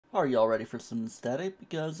Are y'all ready for some static?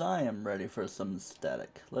 Because I am ready for some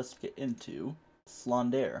static. Let's get into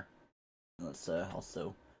Slender. Let's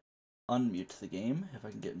also unmute the game if I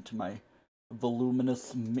can get into my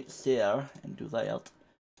voluminous mixer and do that.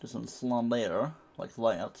 Do some Slender like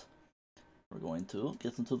that. We're going to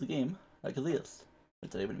get into the game like this.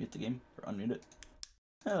 Wait, did I even mute the game or unmute it?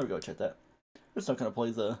 There we go, check that. We're not gonna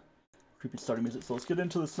play the creepy starting music, so let's get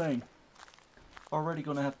into this thing. Already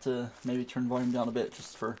gonna have to maybe turn volume down a bit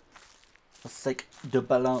just for the sake de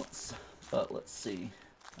balance. But let's see.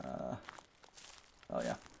 Oh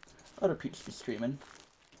yeah, other peeps be streaming.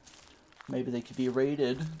 Maybe they could be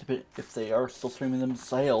raided if they are still streaming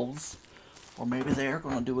themselves, or maybe they are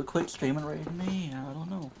gonna do a quick stream and raid me. I don't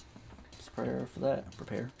know. Just prepare for that.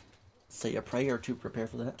 Prepare. Say a prayer to prepare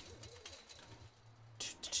for that.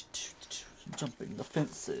 Jumping the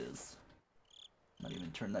fences. Might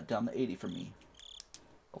even turn that down to 80 for me.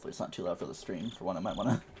 Hopefully it's not too loud for the stream. For one, I might want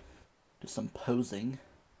to do some posing.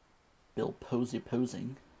 Bill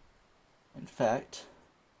posing. In fact,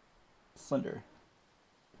 Slender.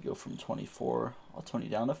 Go from 24, I'll turn you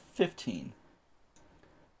down to 15.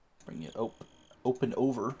 Bring it open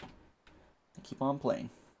over. And keep on playing.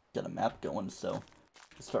 Got a map going, so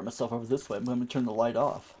to start myself over this way, I'm going to turn the light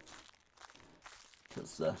off.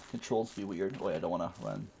 Because the controls be weird. Oh, yeah, I don't want to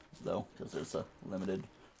run, though, because there's a limited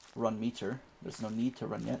run meter. There's no need to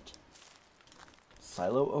run yet.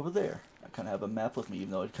 Silo over there. I kind of have a map with me,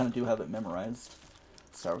 even though I kind of do have it memorized.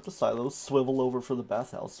 Start with the silos, swivel over for the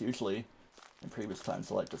bathhouse. Usually, in previous times,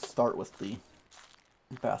 I like to start with the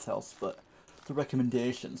bathhouse, but the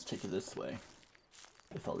recommendations take you this way.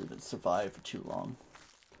 If I'll even survive for too long.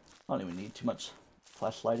 I don't even need too much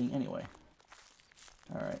flashlighting anyway.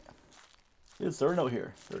 Alright. Is there a note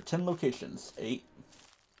here? There are 10 locations, 8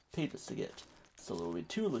 pages to get. So there will be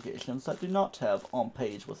 2 locations that do not have on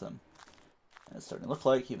page with them. And it's starting to look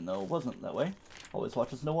like, even though it wasn't that way, Always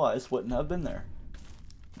Watches No Eyes wouldn't have been there.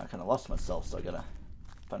 I kind of lost myself, so I gotta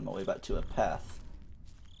find my way back to a path.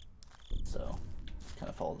 So, just kind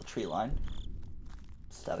of follow the tree line.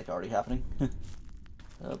 Static already happening.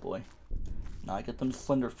 Oh boy. Now I get them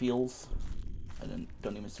Slender feels. I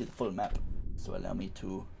don't even see the photo map, so allow me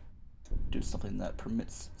to do something that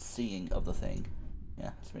permits seeing of the thing.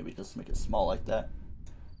 Yeah, so maybe just make it small like that.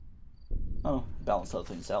 Oh, balance other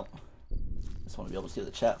things out. Just want to be able to see the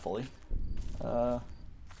chat fully. Where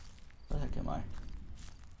the heck am I?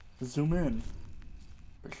 Zoom in.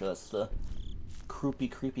 Pretty sure that's the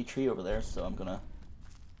creepy tree over there, so I'm gonna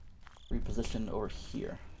reposition over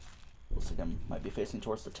here. Looks like I might be facing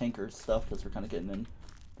towards the tankers stuff, because we're kind of getting in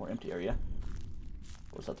more empty area.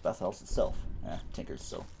 Or is that the bathhouse itself? Tankers,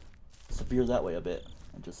 so severe that way a bit,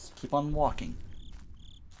 and just keep on walking.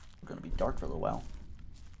 We're gonna be dark for a little while.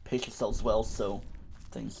 Pace yourselves well so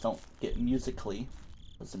things don't get musically,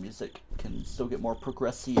 because the music can still get more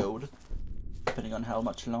progressioed, depending on how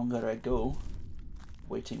much longer I go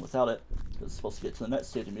waiting without it, because it's supposed to get to the next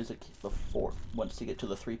stage of music once you get to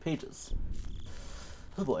the 3 pages.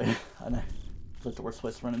 Oh boy, I know. It's like the worst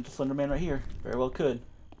place to run into Slenderman right here. Very well could.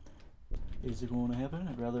 Is it going to happen?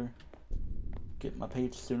 I'd rather get my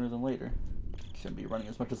page sooner than later. Shouldn't be running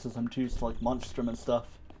as much as I'm used to, like Monstrum and stuff.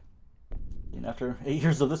 And after 8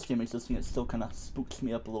 years of this game existing, it still kind of spooks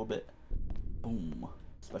me up a little bit. Boom.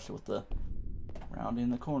 Especially with the rounding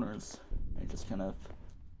the corners. And just kind of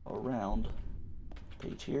around.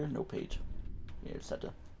 Page here? No page. Yeah, just have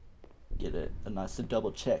to get a nice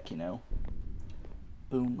double check, you know.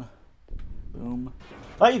 Boom. Boom.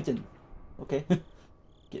 Ivan! Okay.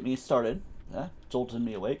 Get me started. Jolted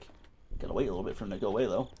me awake. Gotta wait a little bit for him to go away,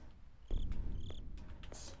 though.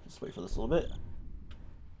 Let's just wait for this a little bit.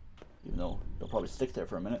 Even though they'll probably stick there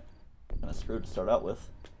for a minute. Kinda screwed to start out with.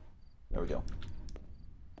 There we go.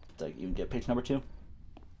 Did I even get page number 2?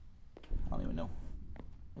 I don't even know.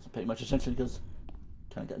 Wasn't paying much attention because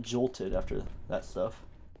kind of got jolted after that stuff.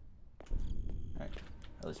 Alright.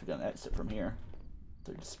 At least we got an exit from here.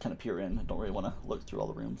 So just kind of peer in. I don't really want to look through all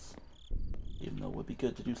the rooms. Even though it would be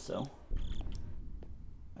good to do so.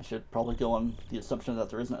 I should probably go on the assumption that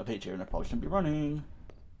there isn't a page here and I probably shouldn't be running.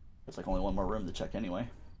 There's like only one more room to check anyway.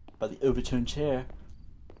 By the overturned chair.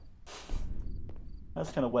 I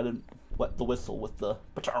just kind of wet the whistle with the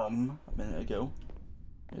batum a minute ago.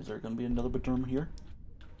 Is there going to be another batum here?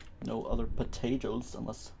 No other potatoes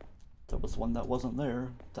unless there was one that wasn't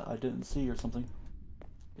there that I didn't see or something.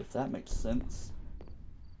 If that makes sense.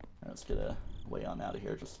 Alright, let's get a way on out of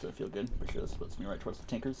here just to feel good. Pretty sure this puts me right towards the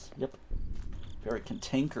tankers. Yep. Very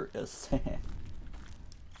cantankerous. Alright,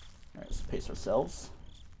 let's pace ourselves.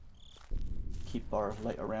 Keep our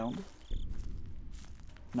light around.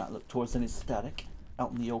 Not look towards any static.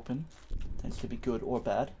 Out in the open. Things could be good or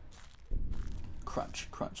bad. Crunch,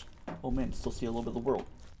 crunch. Oh man, still see a little bit of the world.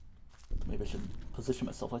 Maybe I should position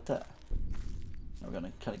myself like that. Now we're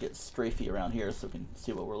gonna kind of get strafey around here so we can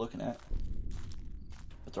see what we're looking at.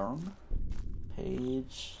 Return.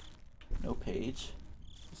 Page. No page.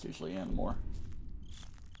 It's usually in more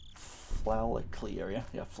flallically area.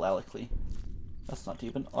 Yeah, flallically. That's not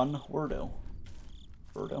even unwordo.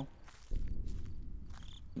 Wordo.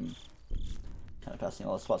 Kind of passing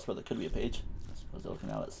all the spots where there could be a page. I suppose they're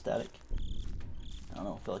looking out at static. I don't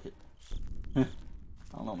know, I feel like it.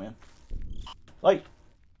 I don't know, man. Hey!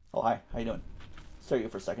 Oh, hi. How you doing? Stare at you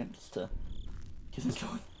for a second, just to get this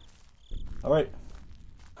going. Alright.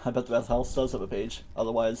 I bet the bathhouse does have a page.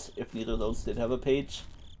 Otherwise, if neither of those did have a page,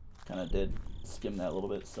 kind of did skim that a little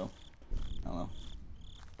bit, so I don't know.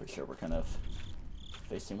 Pretty sure we're kind of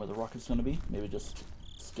facing where the rock is going to be. Maybe just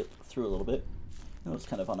skip through a little bit. You know, it's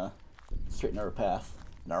kind of on a straight narrow path.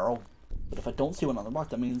 Narrow. But if I don't see one on the rock,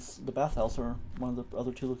 that means the bathhouse or one of the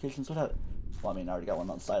other two locations would have it. Well, I mean, I already got one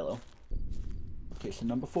on Silo. Location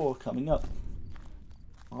number 4 coming up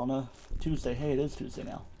on a Tuesday. Hey, it is Tuesday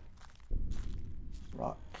now.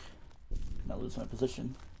 Rock. Can I lose my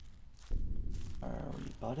position? I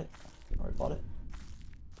already bought it. Already bought it.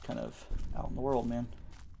 Kind of out in the world, man.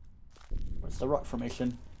 Where's the rock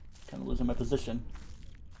formation? Kind of losing my position.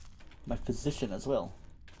 My position as well.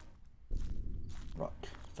 Rock.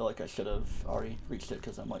 I feel like I should have already reached it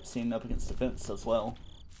because I'm like seeing up against the fence as well.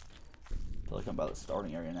 I feel like I'm by the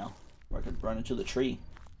starting area now. Or I could run into the tree.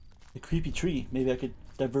 The creepy tree. Maybe I could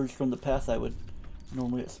diverge from the path I would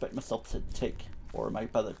normally expect myself to take. Or am I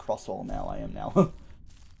by the cross wall now? I am now.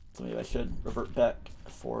 So maybe I should revert back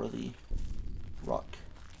for the rock.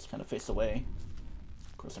 Just kind of face away.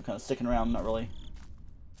 Of course, I'm kind of sticking around, not really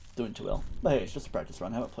doing too well. But hey, it's just a practice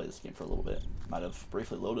run. I haven't played this game for a little bit. Might have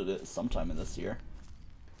briefly loaded it sometime in this year.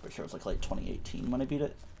 Pretty sure it was like late 2018 when I beat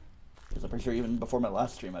it. Because I'm pretty sure even before my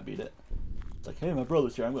last stream I beat it. It's like, hey, my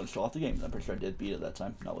brother's here, I'm going to show off the game. And I'm pretty sure I did beat it that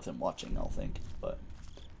time. Not with him watching, I'll think. But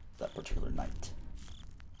that particular night.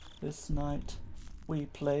 This night, we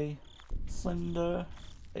play Slender.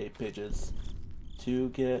 8 pages to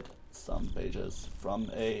get some pages from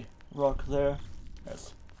a rock there.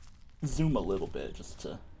 Let's zoom a little bit just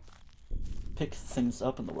to pick things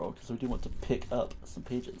up in the world, because we do want to pick up some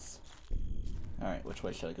pages. Alright, which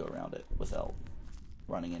way should I go around it without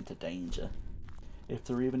running into danger? If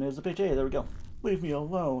there even is a page. Hey, there we go. Leave me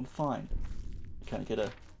alone. Fine. Kind of get a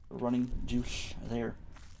running juice there.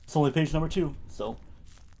 It's only page number 2, so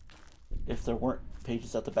if there weren't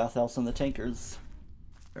pages at the bathhouse and the tankers,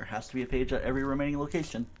 there has to be a page at every remaining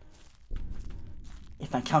location.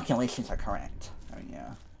 If my calculations are correct. I mean,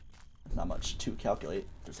 yeah. There's not much to calculate.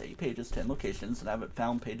 There's 8 pages, 10 locations, and I haven't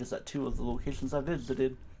found pages at 2 of the locations I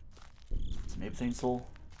visited. So maybe things will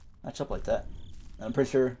match up like that. And I'm pretty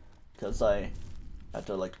sure, because I had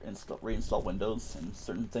to like reinstall Windows and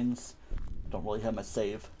certain things, I don't really have my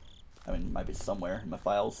save. I mean, it might be somewhere in my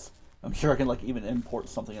files. I'm sure I can like even import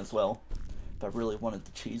something as well. If I really wanted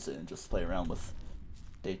to cheese it and just play around with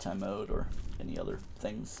daytime mode or any other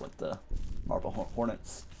things like the Marble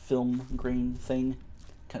Hornets film grain thing.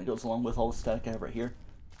 Kind of goes along with all the static I have right here.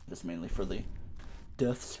 Just mainly for the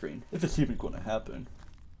death screen, if it's even going to happen.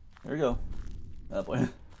 There we go. Oh boy,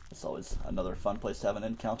 it's always another fun place to have an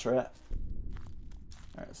encounter at.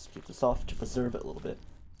 Alright, let's keep this off to preserve it a little bit.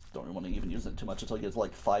 Don't really want to even use it too much until it gets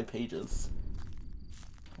like 5 pages.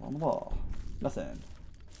 On the wall. Nothing.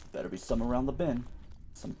 Better be some around the bin.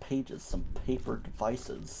 Some pages, some paper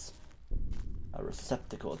devices. A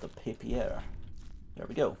receptacle of the papier. There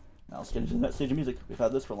we go. Now let's get into the next stage of music. We've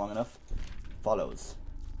had this for long enough. Follows.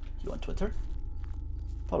 You on Twitter?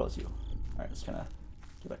 Follows you. Alright, let's kind of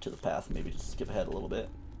get back to the path. Maybe just skip ahead a little bit.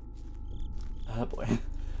 Oh boy.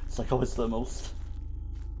 It's like always the most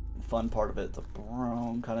fun part of it. The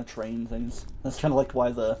brown kind of train things. That's kind of like why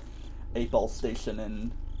the 8-ball station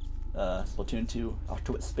in Splatoon 2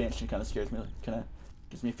 Octo expansion kind of scares me. Kind of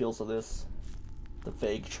gives me feels of this. The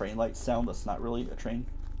vague train light sound that's not really a train.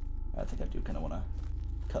 I think I do kind of want to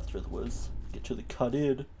cut through the woods. Get to the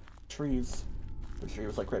cutted trees. Pretty sure he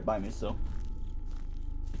was like right by me, so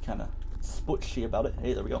be kind of sputchy about it.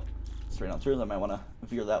 Hey, there we go. Straight on through. I might want to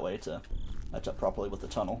veer that way to match up properly with the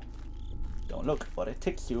tunnel. Don't look what it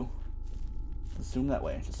takes you. Zoom that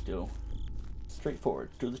way. Just go straight forward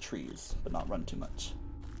through the trees, but not run too much.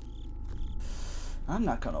 I'm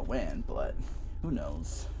not gonna win, but who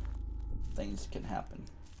knows? Things can happen.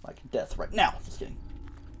 Like death right now. Just kidding.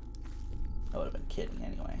 I would have been kidding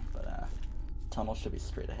anyway, but tunnel should be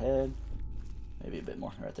straight ahead. Maybe a bit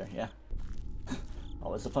more right there, yeah.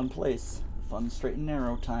 Always a fun place. Fun straight and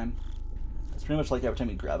narrow time. It's pretty much like every time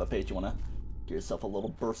you grab a page, you want to Give yourself a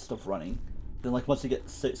little burst of running. Then like once you get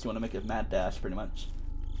 6, you want to make a mad dash pretty much.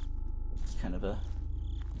 It's kind of a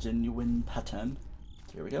genuine pattern.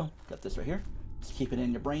 So here we go. Got this right here. Just keep it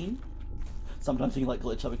in your brain. Sometimes you can like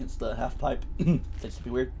glitch up against the half pipe. Things would be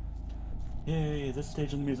weird. Yay, this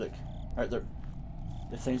stage in the music. Alright,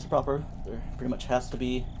 if things are proper, there pretty much has to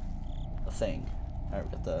be a thing. Alright,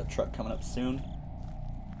 we got the truck coming up soon.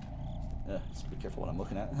 Just be careful what I'm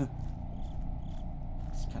looking at.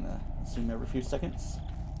 Just kind of zoom every few seconds.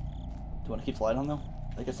 Do you want to keep the light on though?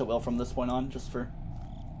 I guess I will from this point on, just for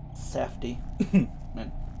safety.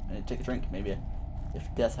 Man, I need to take a drink. Maybe if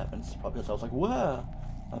death happens, probably because I was like, whoa,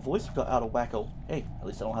 my voice got out of wacko. Hey, at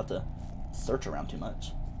least I don't have to search around too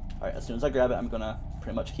much. Alright, as soon as I grab it, I'm gonna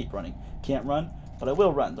pretty much keep running. Can't run, but I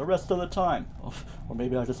will run the rest of the time. Or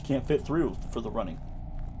maybe I just can't fit through for the running.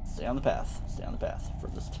 Stay on the path. Stay on the path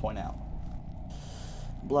from this point out.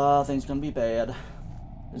 Blah, things gonna be bad.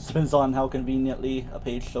 It depends on how conveniently a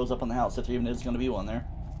page shows up on the house, if there even is gonna be one there.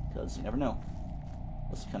 Because you never know.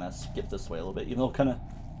 Let's kind of skip this way a little bit, even though kind of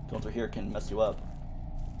going through here can mess you up.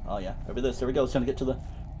 Oh yeah, over this. There we go. It's gonna get to the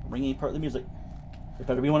ringy part of the music. There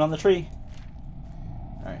better be one on the tree.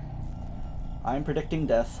 Alright. I'm predicting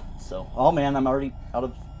death, so... Oh man, I'm already out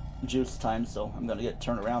of juice time, so I'm gonna get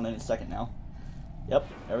turned around any second now. Yep,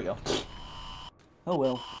 there we go. Oh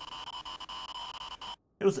well.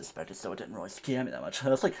 It was expected, so it didn't really scare me that much.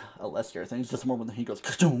 That's like a less scary thing. It's just more when he goes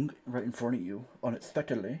ka-chung right in front of you,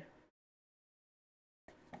 unexpectedly.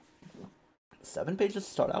 7 pages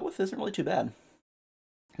to start out with isn't really too bad.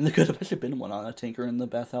 And there could have actually been one on a tinker in the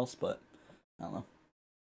bathhouse, but I don't know.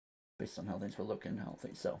 Based on how things were looking, I don't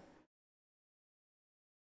think so.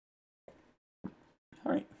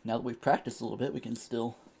 Alright, now that we've practiced a little bit, we can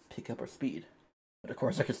still pick up our speed. But of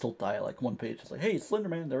course, I could still die at like one page. It's like, hey, Slender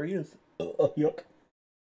Man, there he is. Yuck.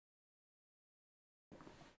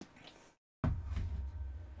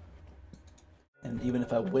 And even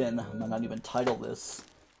if I win, I might not even title this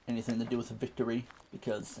anything to do with a victory,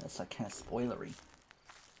 because that's like kind of spoilery.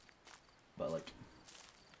 But like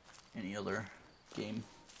any other game,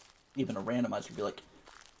 even a randomizer would be like,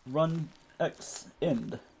 run X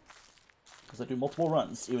end. Because I do multiple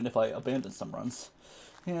runs, even if I abandon some runs.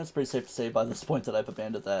 Yeah, it's pretty safe to say by this point that I've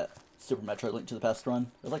abandoned that Super Metroid Link to the Past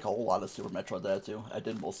run. There's like a whole lot of Super Metroid that I do. I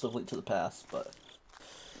did most of Link to the Past, but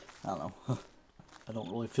I don't know. I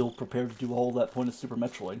don't really feel prepared to do all that point of Super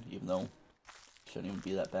Metroid, even though it shouldn't even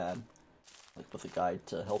be that bad. Like with a guide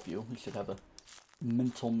to help you, you should have a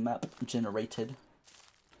mental map generated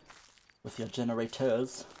with your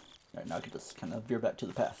generators. Alright, now I can just kind of veer back to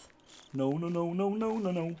the path. No, no, no, no, no,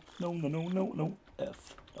 no, no, no, no, no, no, no,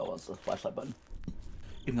 F. Oh, that's the flashlight button.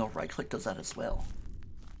 Even though right click does that as well.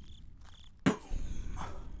 Boom.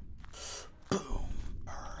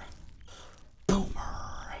 Boomer.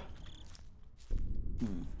 Boomer.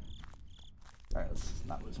 Alright, let's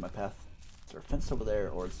not lose my path. Is there a fence over there,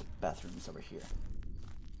 or is bathrooms over here?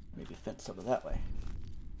 Maybe fence over that way.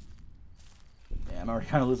 Yeah, I'm already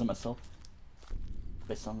kind of losing myself.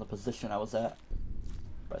 Based on the position I was at.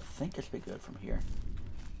 But I think it should be good from here.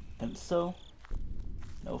 Fence so.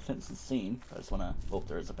 No fence is seen. I just want to... Oh,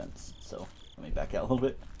 there is a fence. So, let me back out a little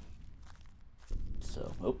bit.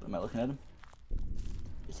 So, oh, am I looking at him?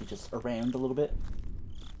 Is he just around a little bit?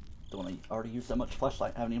 Don't want to already use that much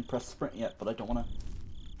flashlight. I haven't even pressed sprint yet, but I don't want to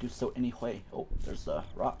do so anyway. Oh, there's a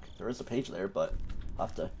rock. There is a page there, but I'll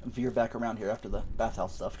have to veer back around here after the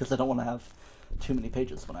bathhouse stuff, because I don't want to have too many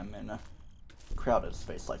pages when I'm in a crowded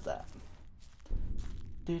space like that.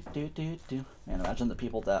 Man, imagine the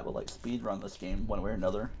people that will like speedrun this game one way or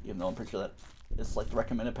another, even though I'm pretty sure that it's like the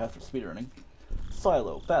recommended path for speedrunning.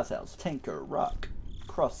 Silo, bathhouse, tanker, rock,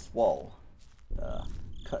 cross wall,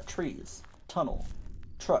 cut trees, tunnel,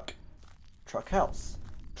 truck house,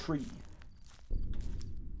 tree.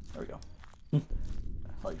 There we go.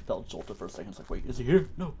 I like felt jolted for a second. It's like, wait, is he here?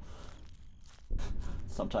 No.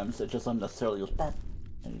 Sometimes it just unnecessarily goes bop,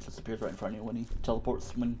 and he disappears right in front of you when he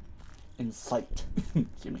teleports when in sight.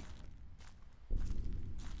 Excuse me.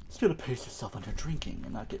 It's good to pace yourself under drinking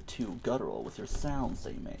and not get too guttural with your sounds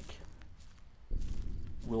that you make.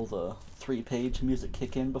 Will the 3-page music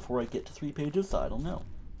kick in before I get to 3 pages? I don't know.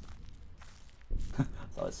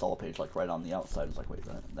 Thought I saw a page like right on the outside. I was like, wait,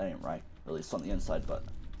 that ain't right. Or at least on the inside, but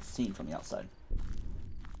seen from the outside.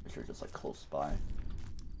 Pretty sure just like close by.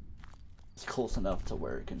 It's close enough to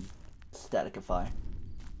where it can staticify.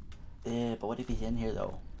 But what if he's in here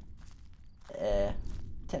though?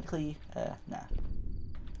 Technically, nah.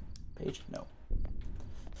 Page? No.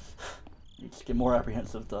 You just get more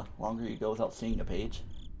apprehensive the longer you go without seeing a page.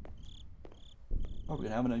 Oh, we're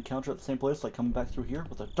gonna have an encounter at the same place, like coming back through here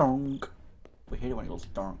with a donk. We hate it when it goes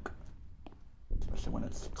donk. especially when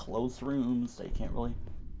it's closed rooms, so you can't really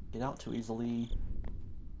get out too easily.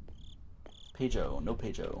 Pajo, no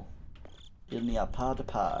Pajo. Il n'y a pas de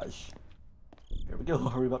page. Here we go.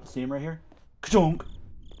 Are we about to see him right here? Ka-chonk!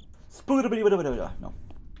 Spooky-da-bitty-bitty-bitty-bitty. No.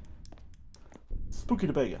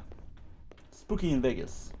 Spooky-da-bega. Spooky in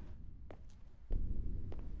Vegas.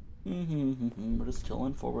 We're just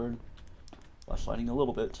killing forward. Flashlighting a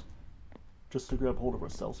little bit. Just to grab hold of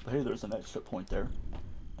ourselves. But hey, there's an extra point there.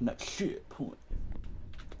 An extra point.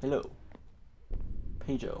 Hello.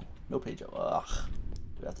 Pajo. No Pajo. Ugh.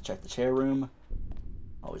 Do we have to check the chair room?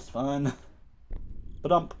 Always fun.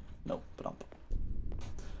 Ba-dump. No, ba-dump.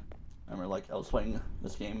 I remember, like, I was playing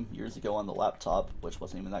this game years ago on the laptop, which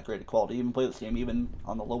wasn't even that great of quality. Even play this game even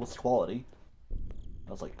on the lowest quality.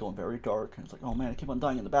 I was, like, going very dark, and it's like, oh man, I keep on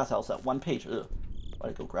dying in the bathhouse at one page. Ugh.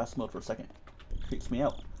 Why'd I go grass mode for a second? Creeps me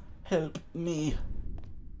out. Help me.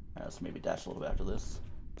 Alright, let's maybe dash a little bit after this.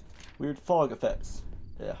 Weird fog effects.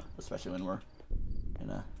 Yeah, especially when we're in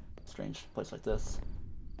a strange place like this.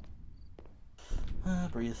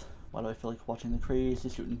 Breathe. Why do I feel like watching the crazy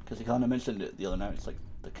shooting? Because he kind of mentioned it the other night. It's like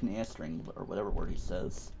the knastring, or whatever word he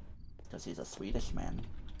says. Because he's a Swedish man.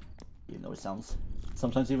 Even though he sounds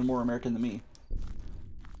sometimes even more American than me.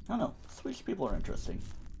 I don't know. Swedish people are interesting.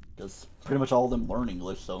 Because pretty much all of them learn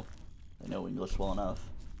English, so they know English well enough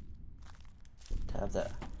to have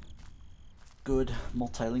that good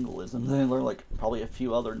multilingualism. They learn like probably a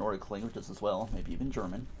few other Nordic languages as well, maybe even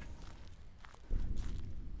German.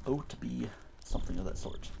 Oh, to be something of that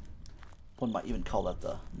sort. One might even call that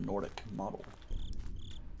the Nordic model.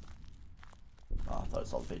 Oh, I thought I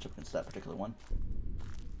saw the page up against that particular one.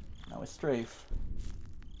 Now I strafe.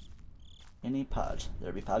 Any page.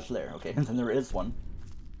 There'd be page there. Okay, and then there is one.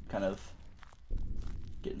 Kind of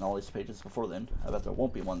getting all these pages before then. I bet there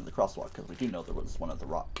won't be one in the crosswalk, because we do know there was one at the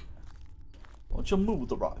rock. Won't you move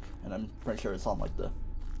the rock? And I'm pretty sure it's on like the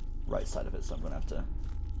right side of it, so I'm going to have to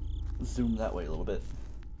zoom that way a little bit.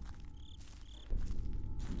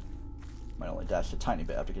 Might only dash a tiny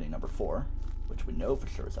bit after getting number 4, which we know for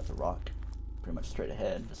sure is at the rock. Pretty much straight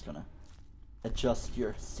ahead. Just gonna adjust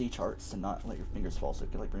your C charts and not let your fingers fall, so you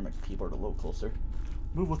can like bring my keyboard a little closer.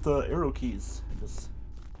 Move with the arrow keys and just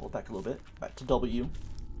pull it back a little bit. Back to W.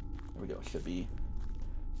 There we go. It should be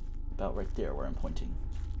about right there where I'm pointing.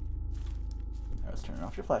 Alright, let's turn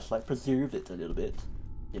off your flashlight. Preserve it a little bit,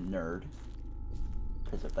 you nerd.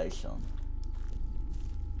 Preservation.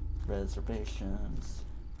 Reservations.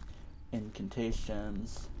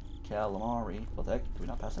 Incantations. Calamari. What the heck? Did we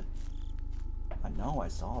not pass it? I know I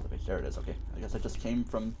saw the page. There it is. Okay. I guess I just came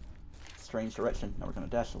from strange direction. Now we're going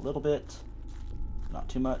to dash a little bit. Not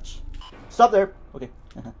too much. Stop there! Okay.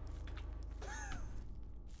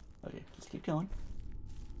 Okay, just keep going.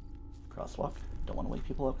 Crosswalk. Don't want to wake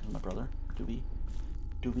people up because my brother, Doobie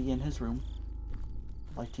in his room.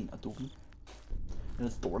 Lighting a Doobie. And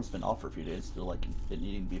this door's been off for a few days, still like it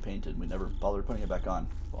needing to be painted. We never bothered putting it back on.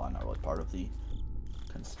 Well, I'm not really part of the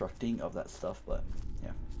constructing of that stuff, but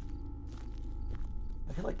yeah.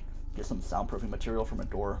 I could like get some soundproofing material from a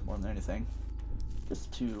door more than anything,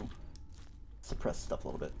 just to suppress stuff a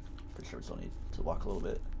little bit. Pretty sure we still need to walk a little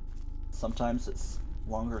bit. Sometimes it's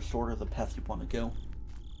longer or shorter the path you want to go.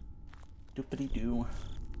 Doopity doo.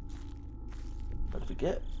 But if we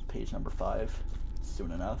get page number 5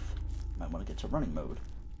 soon enough, might want to get to running mode.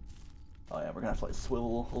 Oh yeah, we're gonna have to like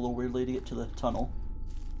swivel a little weirdly to get to the tunnel,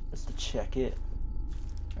 just to check it.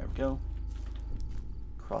 There we go.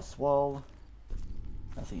 Cross wall.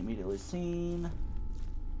 Nothing immediately seen.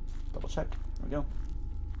 Double check. There we go.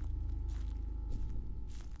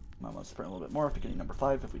 Might want to sprint a little bit more after getting number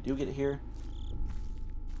 5 if we do get it here.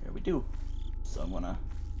 Here we do. So I'm gonna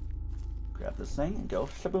grab this thing and go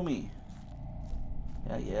shaboomy.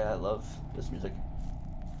 Yeah, I love this music.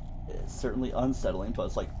 It's certainly unsettling, but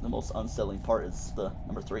it's like the most unsettling part is the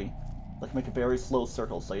number 3. Like make a very slow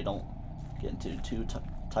circle so you don't get into too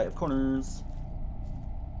tight of corners.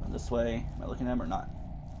 Run this way. Am I looking at him or not?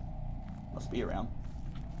 Must be around.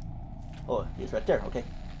 Oh, he's right there. Okay.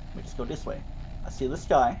 Let me just go this way. I see this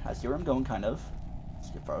guy. I see where I'm going, kind of. Let's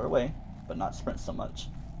get farther away, but not sprint so much.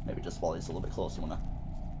 Maybe just while he's a little bit close, you want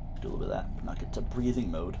to do a little bit of that, but not get to breathing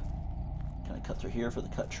mode. Kind of cut through here for the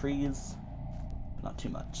cut trees, but not too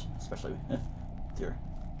much, especially with your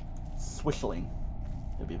swishling.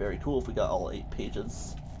 It'd be very cool if we got all 8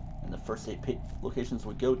 pages in the first 8 locations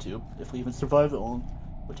we go to, if we even survive that long,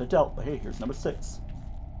 which I doubt, but hey, here's number 6.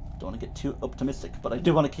 Don't want to get too optimistic, but I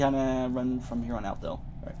do want to kind of run from here on out, though.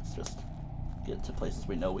 Alright, let's just get to places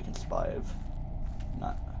we know we can survive.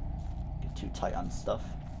 Not get too tight on stuff.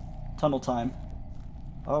 Tunnel time.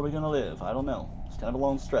 How are we going to live? I don't know. It's kind of a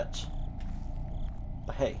long stretch.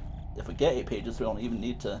 But hey, if we get 8 pages, we don't even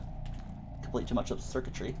need to complete too much of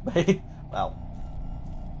circuitry. Wow.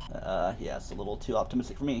 Yeah, it's a little too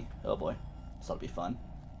optimistic for me. Oh boy. This ought to be fun.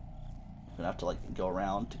 I'm gonna have to, like, go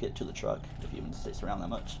around to get to the truck, if he even stays around that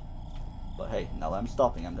much. But hey, now that I'm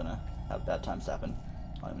stopping, I'm gonna have bad times happen.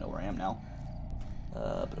 I don't even know where I am now.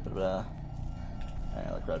 Alright,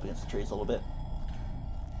 like right up against the trees a little bit.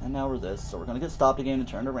 And now we're this, so we're gonna get stopped again and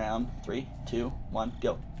turned around. 3, 2, 1,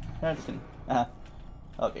 go. Just kidding.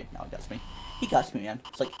 Okay, now he got me. He got me, man.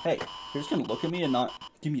 It's like, hey, you're just gonna look at me and not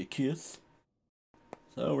give me a kiss?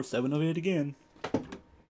 So we're 7 of 8 again.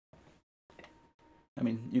 I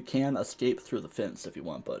mean, you can escape through the fence if you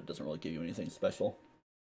want, but it doesn't really give you anything special.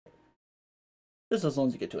 Just as long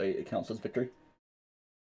as you get to 8, it counts as victory.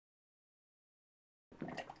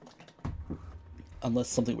 Unless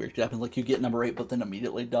something weird could happen, like you get number 8 but then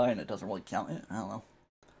immediately die and it doesn't really count it. I don't know.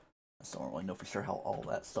 I still don't really know for sure how all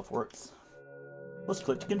that stuff works. Let's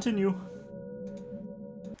click to continue.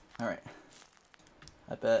 Alright.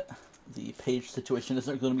 I bet the page situation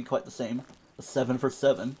isn't going to be quite the same. A 7 for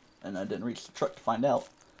 7, and I didn't reach the truck to find out.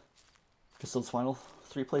 Just those final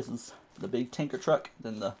 3 places. The big tanker truck,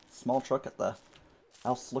 then the small truck at the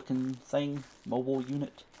house-looking thing, mobile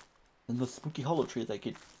unit, then the spooky hollow tree that I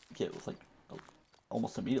could get with, like,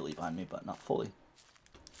 almost immediately behind me, but not fully.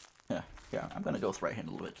 Yeah, I'm gonna go with right hand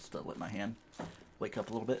a little bit, just to let my hand wake up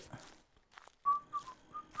a little bit.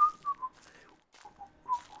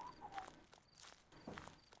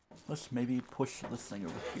 Let's maybe push this thing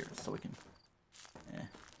over here so we can,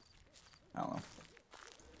 I don't know.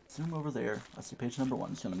 Zoom over there. I see page number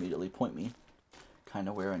 1. It's gonna immediately point me kind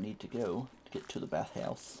of where I need to go to get to the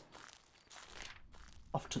bathhouse.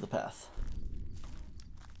 Off to the path.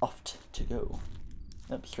 Off to go.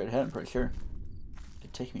 Yep, straight ahead, I'm pretty sure.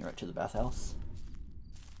 Could take me right to the bathhouse.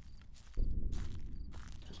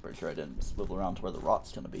 Just pretty sure I didn't swivel around to where the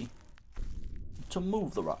rock's gonna be. To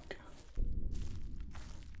move the rock.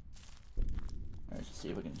 Alright, let's see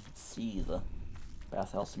if we can see the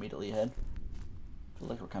bathhouse immediately ahead. I feel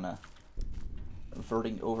like we're kind of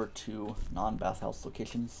reverting over to non-bathhouse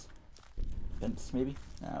locations. Fence, maybe?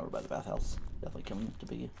 Nah, we're by the bathhouse. Definitely coming to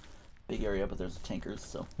be a big area, but there's tankers,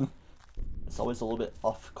 so it's always a little bit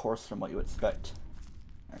off course from what you expect.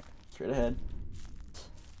 Alright, straight ahead.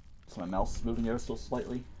 So my mouse moving ever so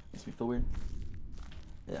slightly. Makes me feel weird.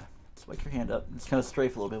 Yeah, just wake your hand up. Just kind of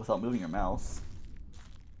strafe a little bit without moving your mouse.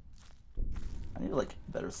 I need like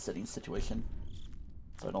a better sitting situation,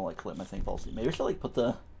 so I don't like let my thing fall asleep. Maybe I should like put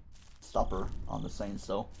the stopper on the thing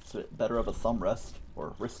so it's a bit better of a thumb rest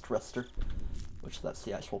or wrist rester, which that's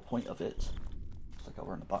the actual point of it. It's like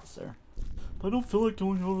over in the box there. But I don't feel like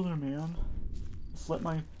going over there, man. Just let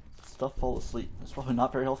my stuff fall asleep. It's probably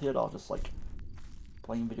not very healthy at all. Just like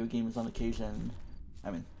playing video games on occasion. I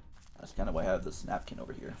mean, that's kind of why I have this napkin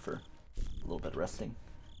over here for a little bit of resting.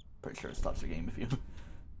 Pretty sure it stops your game if you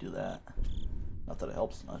do that. Not that it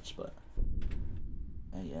helps much, but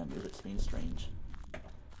yeah, music's being strange.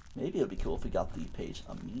 Maybe it'd be cool if we got the page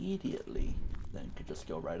immediately, then could just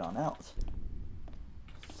go right on out.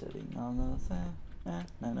 Sitting on the thing,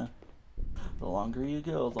 The longer you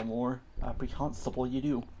go, the more apprehensible you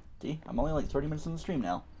do. See, I'm only like 30 minutes in the stream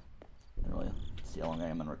now. I don't really see how long I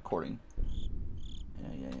am in recording.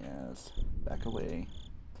 Yes. Back away.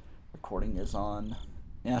 Recording is on,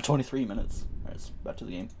 23 minutes. Alright, let's back to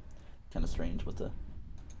the game. Kind of strange with the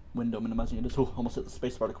window minimizing. I just almost hit the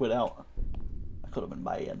spacebar to quit out. I could have been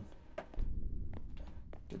bad.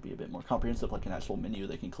 Could be a bit more comprehensive, like an actual menu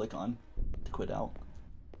they can click on to quit out.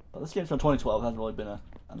 But this game's from 2012. Hasn't really been an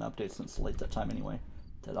update since late that time anyway.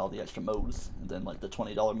 It had all the extra modes, and then like the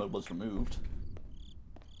 $20 mode was removed.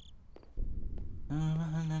 I've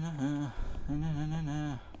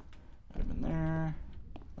been there.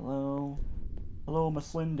 Hello. Hello, my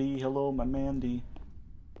Slendy. Hello, my Mandy.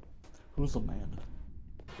 Who's Amanda?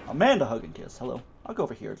 Amanda Hug and Kiss. Hello. I'll go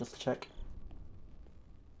over here just to check.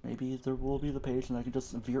 Maybe there will be the page and I can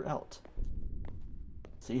just veer out.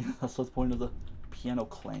 See, that's the point of the piano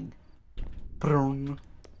clang. Brrrr.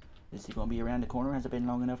 Is he going to be around the corner? Has it been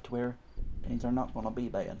long enough to where things are not going to be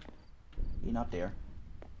bad? He's not there.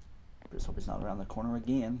 Just hope he's not around the corner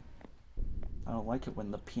again. I don't like it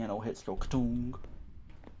when the piano hits go ka-tung.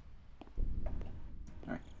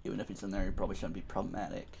 Alright, even if he's in there, he probably shouldn't be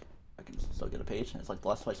problematic. I can still get a page, and it's like the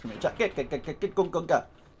last place for me to check. Go.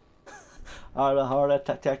 Heart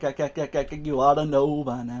attack, you ought to know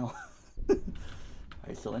by now. Are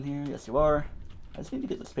you still in here? Yes, you are. I just need to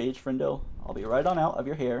get this page, friendo. I'll be right on out of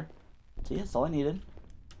your hair. See, that's all I needed.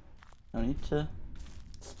 No need to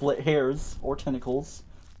split hairs or tentacles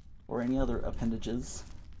or any other appendages.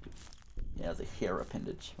 Yeah, the hair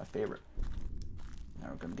appendage, my favorite. Now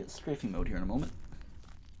we're gonna get strafing mode here in a moment.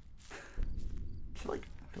 I feel like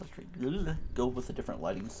go with a different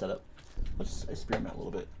lighting setup. Let's experiment a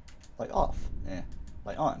little bit. Light off.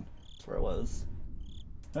 Light on. That's where it was.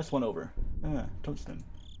 Nice one over. Tungsten.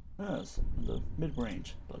 It's in the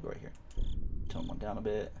mid-range. But I'll go right here. Tone one down a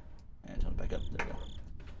bit. And tone it back up. There we go.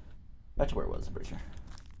 Back to where it was, I'm pretty sure.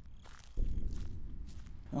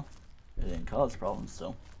 Well, it didn't cause problems,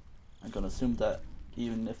 so I'm gonna assume that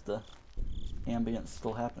even if the ambience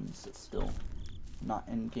still happens, it's still not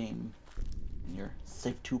in game. And your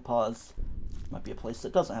safe to pause might be a place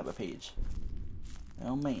that doesn't have a page.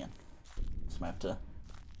 Oh man. So I might have to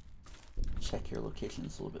check your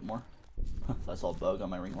locations a little bit more. That's all bug on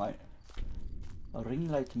my ring light. A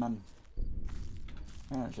ring light, man.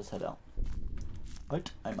 Let's just head out. Right,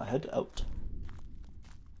 I'm a head out.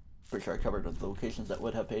 Pretty sure I covered the locations that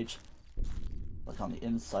would have page. Like on the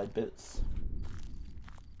inside bits.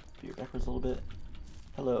 Veer backwards a little bit.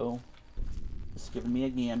 Hello. Just giving me a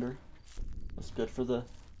gander. What's good for the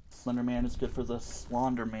Slender Man is good for the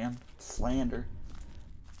Slender Man. Slander.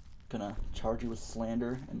 Gonna charge you with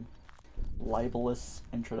slander and libelous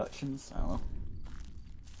introductions. I don't know.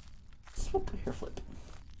 Swoop, hair flip.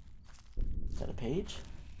 Is that a page?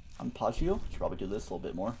 Unpagio. Should probably do this a little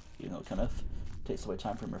bit more. Even though it kind of takes away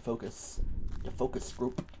time from your focus. The focus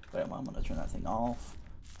group. Wait, I'm gonna turn that thing off.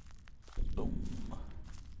 Boom.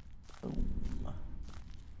 Boom.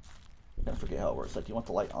 I kind of forget how it works. Like, do you want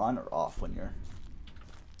the light on or off when you're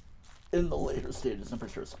in the later stages? I'm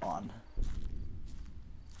pretty sure it's on.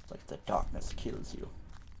 It's like the darkness kills you.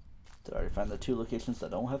 Did I already find the 2 locations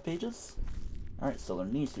that don't have pages? Alright, so there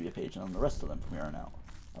needs to be a page on the rest of them from here on out.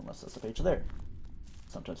 Unless there's a page there.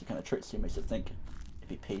 Sometimes it kind of tricks you, makes it think it'd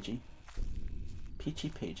be pagey. Peachy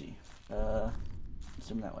pagey.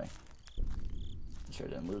 Zoom that way. I'm sure I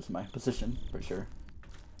didn't lose my position. Pretty sure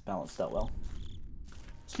balanced out well.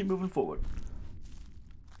 Let's keep moving forward.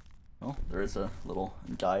 Well, there is a little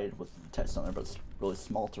guide with text on there, but it's really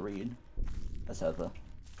small to read. Let's have the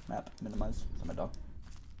map minimized. Is that my dog?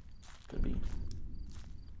 Could be.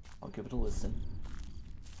 I'll give it a listen.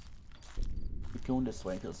 Keep going this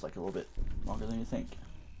way because it's like a little bit longer than you think.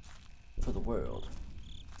 For the world.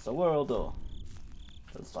 It's the world, though.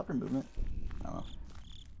 Does it stop your movement? I don't know.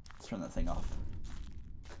 Let's turn that thing off.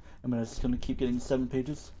 I mean, it's gonna keep getting 7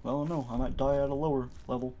 pages. Well, no, I might die at a lower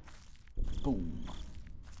level. Boom.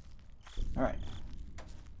 Alright.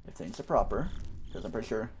 If things are proper, because I'm pretty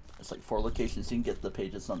sure it's like 4 locations you can get the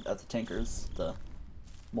pages on, at the tankers, the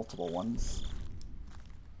multiple ones.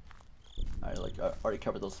 I already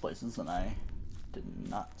covered those places, and I did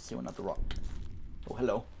not see one at the rock. Oh,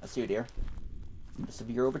 hello. I see you, dear. I'm just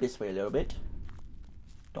veer over this way a little bit.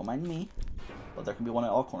 Don't mind me. But there can be one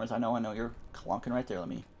at all corners. I know you're clunking right there. Let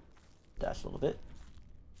me dash a little bit.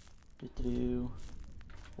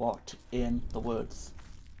 Walked in the woods.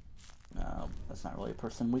 No, that's not really a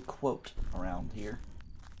person we quote around here.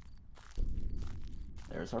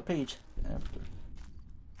 There's our page. After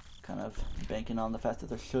kind of banking on the fact that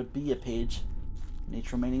there should be a page in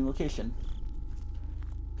each remaining location.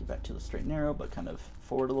 Get back to the straight and narrow, but kind of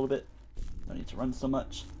forward a little bit. Don't need to run so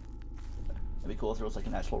much. It'd be cool if there was like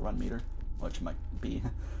an actual run meter, which might be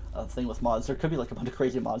a thing with mods. There could be like a bunch of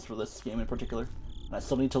crazy mods for this game in particular. And I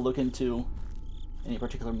still need to look into any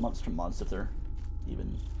particular monster mods if they're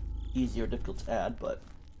even easy or difficult to add, but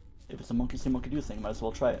if it's a monkey see monkey do thing, might as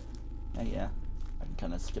well try it. And yeah, I can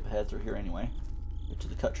kind of skip ahead through here anyway. Get to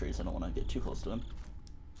the cut trees, I don't want to get too close to them.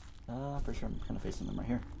 Pretty sure I'm kind of facing them right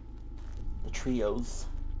here. The trios.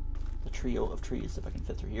 The trio of trees, if I can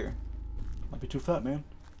fit through here. Might be too fat, man.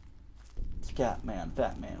 Scat man,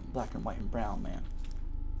 fat man, black and white and brown man.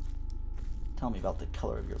 Tell me about the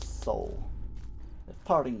color of your soul. If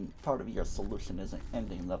part of your solution isn't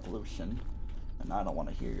ending the pollution, and I don't want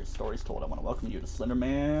to hear your stories told, I want to welcome you to Slender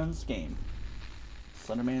Man's game.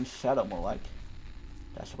 Slender Man's shadow, more like.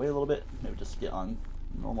 Dash away a little bit, maybe just get on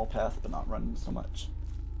normal path, but not run so much.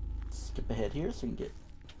 Skip ahead here so you can get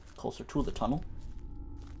closer to the tunnel.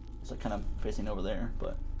 So kind of facing over there,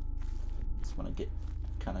 but just want to get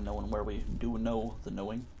kind of knowing where we do know the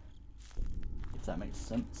knowing, if that makes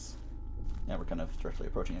sense. Yeah, we're kind of directly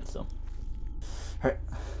approaching it, so. Alright.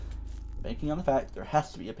 Banking on the fact there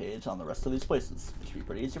has to be a page on the rest of these places. It should be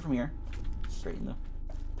pretty easy from here. Straighten the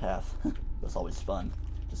path. That's always fun.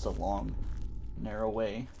 Just a long, narrow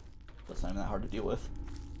way. That's not even that hard to deal with.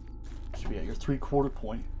 Should be at your 3/4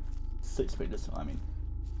 point. 6 pages. I mean,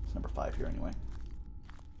 it's number 5 here anyway.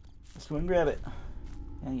 Let's go and grab it.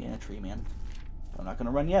 Yeah, tree man. But I'm not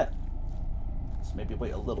gonna run yet. So maybe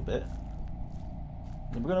wait a little bit.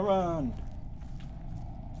 Then we're gonna run.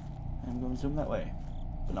 And we're gonna zoom that way.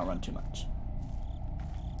 But not run too much.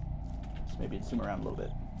 maybe zoom around a little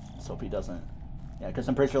bit. So if he doesn't... Yeah, because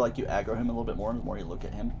I'm pretty sure like you aggro him a little bit more the more you look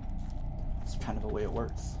at him. It's kind of the way it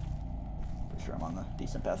works. Pretty sure I'm on the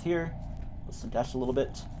decent path here. Let's dash a little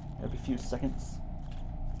bit every few seconds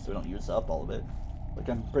so we don't use up all of it. Like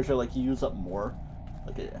I'm pretty sure like you use up more.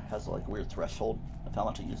 Like it has like a weird threshold of how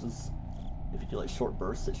much it uses. If you do like short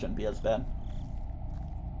bursts, it shouldn't be as bad.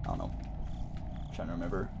 I don't know. I'm trying to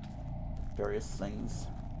remember various things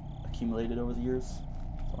accumulated over the years.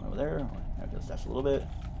 One over there. I just dash a little bit.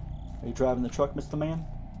 Are you driving the truck, Mr. Man?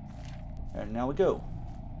 And now we go.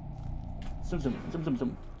 Zoom, zoom, zoom, zoom,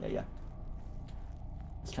 zoom. Yeah, yeah.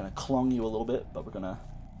 Just kind of clung you a little bit, but we're gonna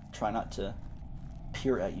try not to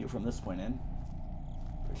peer at you from this point in.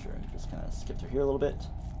 For sure. Just kind of skip through here a little bit.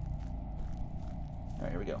 All right,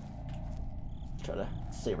 here we go. Try to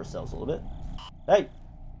save ourselves a little bit. Hey!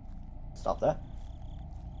 Stop that.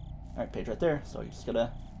 All right, page right there. So you just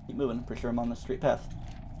gotta keep moving. Pretty sure I'm on the straight path.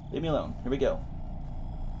 Leave me alone. Here we go.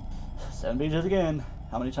 7 pages again.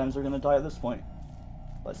 How many times are we gonna die at this point?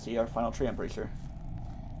 Let's see our final tree, I'm pretty sure.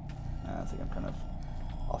 I think I'm kind of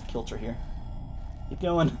off kilter here. Keep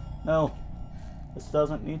going. No. This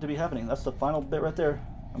doesn't need to be happening. That's the final bit right there.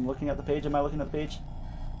 I'm looking at the page. Am I looking at the page?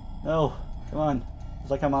 No. Come on.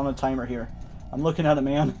 It's like I'm on a timer here. I'm looking at it,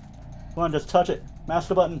 man. Come on, just touch it. Mash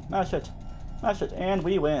the button. Mash it. Mash it. And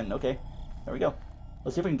we win. Okay. There we go.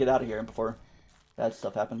 Let's see if we can get out of here before bad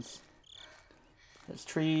stuff happens. There's a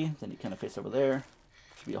tree. Then you kind of face over there.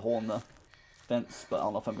 Should be a hole in the fence, but I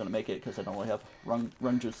don't know if I'm going to make it because I don't really have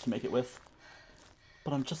run juice to make it with.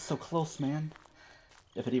 But I'm just so close, man.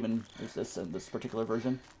 If it even exists in this particular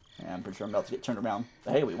version. And I'm pretty sure I'm about to get turned around.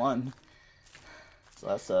 But hey, we won. So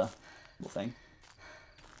that's a little thing.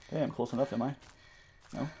 Okay, I'm close enough, am I?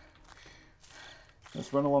 No?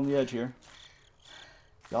 Let's run along the edge here.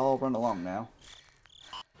 Y'all run along now.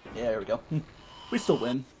 Yeah, there we go. We still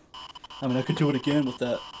win. I mean, I could do it again with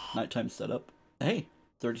that nighttime setup. Hey,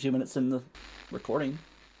 32 minutes in the recording.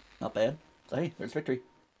 Not bad. So hey, there's victory.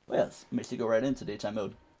 Oh yes, it makes you go right into daytime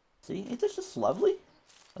mode. See, ain't this just lovely?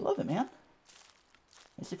 I love it, man.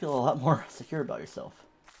 Makes you feel a lot more secure about yourself.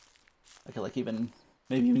 I could like even,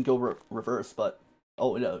 maybe even go reverse, but...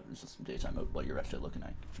 Oh, no, it's just daytime mode, what you're actually looking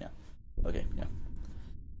at. Yeah. Okay, yeah.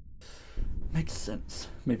 Makes sense.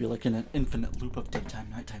 Maybe like in an infinite loop of daytime,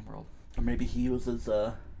 nighttime world. Or maybe he uses,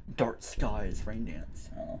 dark skies, rain dance.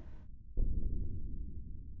 I don't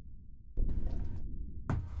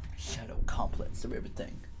know. Shadow complex of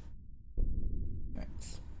everything. Right.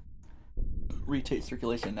 Rotate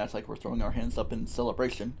circulation. That's like we're throwing our hands up in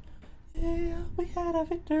celebration. Yeah, we had a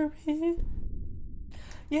victory.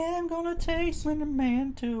 Yeah, I'm gonna take Slender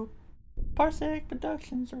Man to Parsec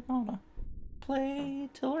Productions. We're gonna play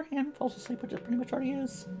till our hand falls asleep, which it pretty much already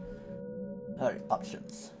is. Alright,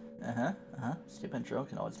 options. Skip intro,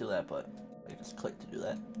 can always do that, but I just click to do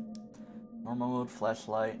that. Normal mode,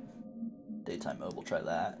 flashlight, daytime mode, we'll try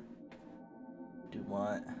that. Do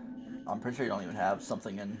what? I'm pretty sure you don't even have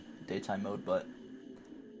something in daytime mode, but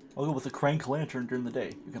I'll go with the crank lantern during the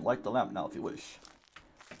day. You can light the lamp now if you wish.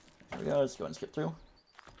 There we go, let's go and skip through.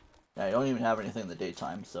 Yeah, you don't even have anything in the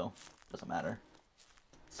daytime, so it doesn't matter.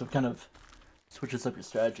 So it kind of switches up your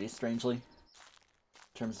strategy, strangely, in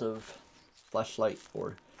terms of flashlight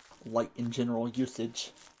or light in general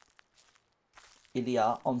usage.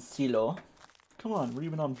 Ilia on Silo. Come on, we're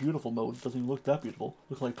even on beautiful mode. It doesn't even look that beautiful.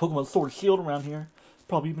 Looks like Pokemon Sword and Shield around here.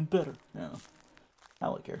 Probably even better. Yeah, I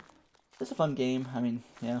don't care. It's a fun game. I mean,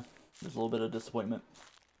 yeah, there's a little bit of disappointment.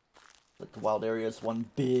 Like the wild area is one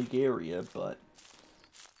big area, but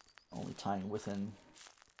only tying within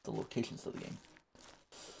the locations of the game.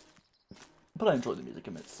 But I enjoy the music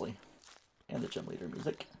immensely. And the gym leader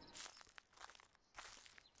music.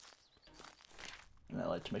 And I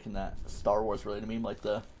liked making that Star Wars related meme, like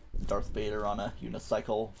the Darth Vader on a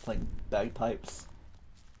unicycle playing bagpipes.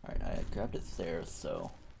 Alright, I grabbed it there, so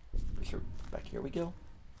pretty sure back here we go.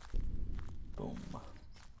 Boom.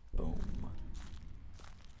 Boom.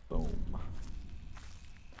 Boom.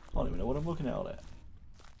 I don't even know what I'm looking out at.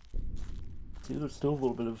 See, there's still a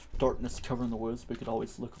little bit of darkness covering the woods, but we could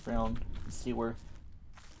always look around and see where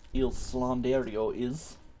Il Slanderio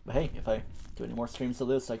is. But hey, if I do any more streams of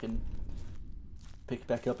this, I can pick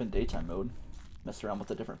back up in daytime mode. Mess around with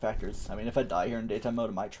the different factors. I mean, if I die here in daytime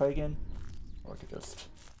mode, I might try again. Or I could just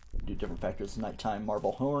do different factors. Nighttime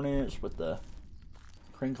Marble Hornet with the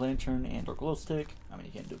Crank Lantern and or Glow Stick. I mean,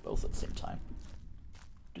 you can't do both at the same time.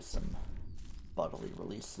 Do some bodily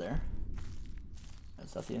release there.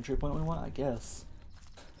 Is that the entry point we want? I guess.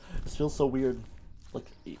 This feels so weird. Like,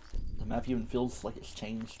 the map even feels like it's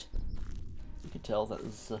changed. You can tell that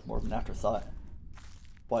this is more of an afterthought.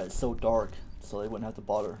 Why it's so dark. so they wouldn't have to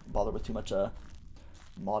bother with too much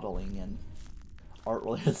modeling and art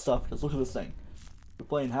related stuff. Because look at this thing. We're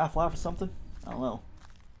playing Half-Life or something. I don't know.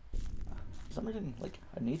 For some reason, like,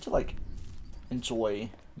 I need to like enjoy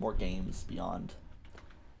more games beyond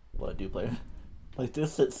what I do play. Like,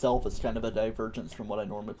 this itself is kind of a divergence from what I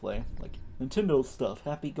normally play. Like, Nintendo stuff,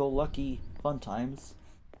 happy-go-lucky, fun times.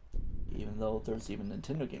 Even though there's even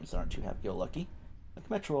Nintendo games that aren't too happy-go-lucky. Like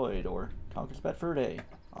Metroid, or Conker's Bad Fur Day,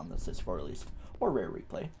 on the 64 at least. Or Rare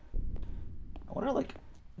Replay. I wonder, like,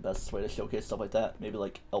 the best way to showcase stuff like that. Maybe,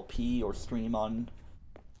 like, LP or stream on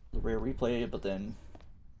the Rare Replay, but then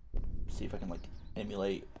see if I can, like,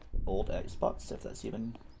 emulate old Xbox, if that's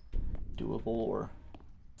even doable or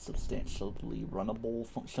substantially runnable,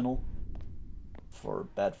 functional for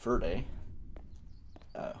Bad Fur Day.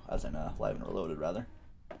 As in Live and Reloaded, rather.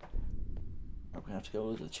 We're gonna have to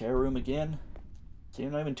go to the chair room again. See,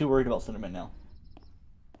 I'm not even too worried about Slenderman now.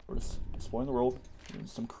 We're just exploring the world. And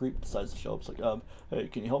some creep decides to show up. It's like, hey,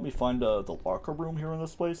 can you help me find the locker room here in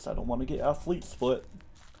this place? I don't want to get athlete's foot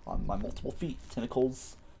on my multiple feet,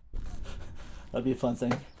 tentacles. That'd be a fun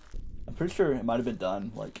thing. I'm pretty sure it might have been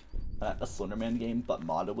done, like, a Slenderman game, but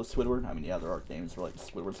modded with Squidward. I mean, yeah, there are games where, like,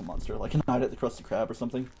 Squidward's a monster, like Night at the Krusty Krab or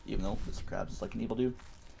something, even though Mr. Krabs is, like, an evil dude.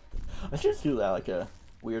 I should just do that, like, a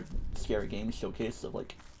weird, scary game showcase of,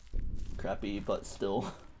 like, crappy, but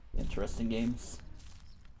still interesting games.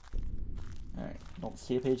 Alright, don't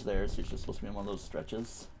see a page there, so it's just supposed to be on one of those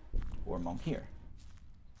stretches, or among here.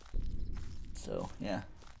 So, yeah.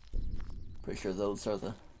 Pretty sure those are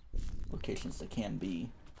the locations that can be.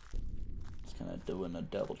 Just kind of doing a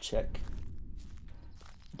double check.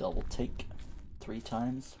 Double take 3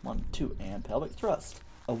 times. 1, 2, and pelvic thrust.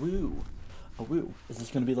 A woo. A woo. Is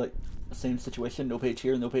this going to be like the same situation? No page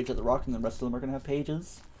here, no page at the rock, and the rest of them are going to have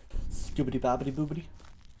pages? Scoobity bobbity boobity.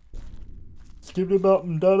 Scoobity bop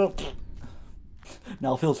and da.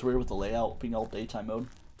 Now it feels weird with the layout being all daytime mode.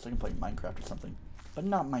 It's like I'm playing Minecraft or something. But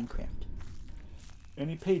not Minecraft.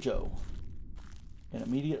 Any page-o. An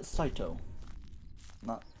immediate sight-o.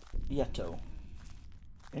 Not yet-o.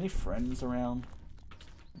 Any friends around?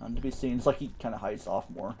 None to be seen. It's like he kind of hides off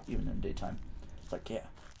more, even in daytime. It's like, yeah,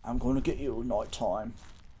 I'm going to get you nighttime.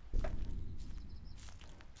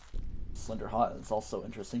 Slender Haunt is also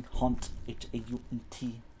interesting. Haunt,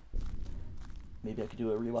 H-A-U-N-T. Maybe I could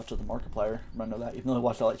do a rewatch of the Markiplier. I know that, even though I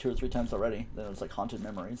watched it like 2 or 3 times already. Then it was like Haunted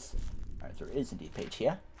Memories. Alright, there is indeed a page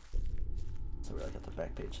here. So we got the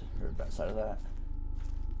back page, or back side of that.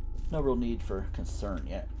 No real need for concern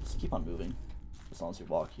yet. Just keep on moving. As long as you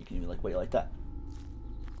walk, you can even like wait like that.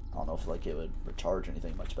 I don't know if like it would recharge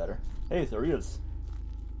anything much better. Hey, there he is.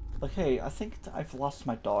 Like, hey, I think I've lost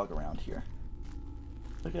my dog around here.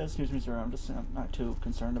 Like, excuse me, sir. I'm not too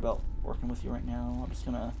concerned about working with you right now. I'm just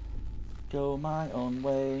gonna go my own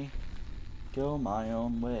way. Go my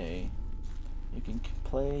own way. You can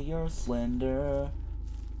play your Slender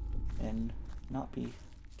and not be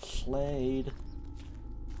slayed.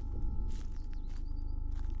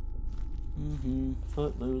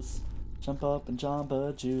 Footloose. Jump up and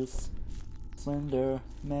Jamba Juice. Slender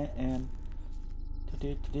Man.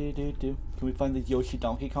 Can we find the Yoshi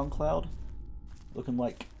Donkey Kong cloud? Looking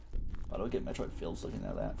like... Why do I get Metroid feels looking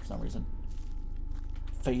at that for some reason?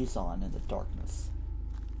 Phase on in the darkness.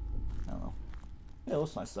 I don't know. Yeah, it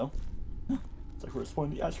looks nice though. It's like we're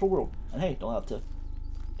exploring the astral world. And hey, don't have to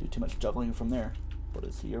do too much juggling from there. But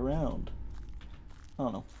is he around? I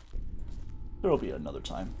don't know. There'll be another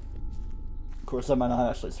time. Of course, I might not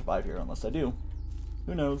actually survive here unless I do.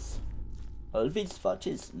 Who knows? These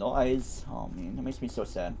fudges, no eyes. Oh man, that makes me so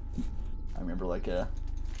sad. I remember like a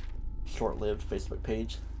short-lived Facebook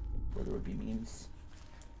page where there would be memes.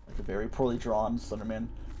 Like a very poorly drawn Slenderman.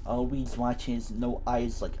 Oh, weeds watches, no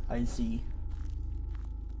eyes, like IZ.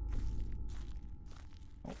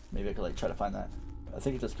 Oh, maybe I could like try to find that. I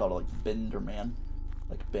think it's just called like Benderman.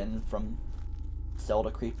 Like Ben from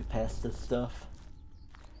Zelda creepypasta stuff.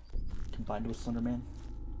 Combined with Slenderman.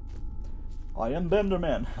 I am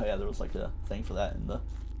Benderman! Oh yeah, there was like a thing for that in the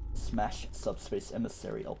Smash Subspace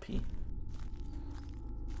Emissary LP.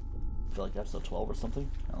 I feel like episode 12 or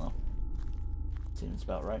something. I don't know. Seems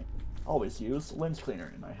about right. Always use lens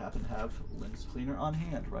cleaner, and I happen to have lens cleaner on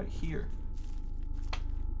hand right here.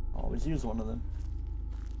 Always use one of them.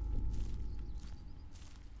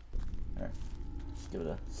 Alright, let's give it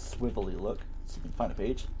a swivelly look. See if we can find a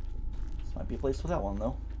page. This might be a place for that one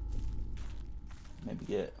though. Maybe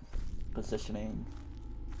get positioning.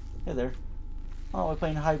 Hey there. Oh, we're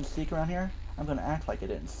playing hide and seek around here? I'm gonna act like I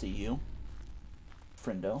didn't see you.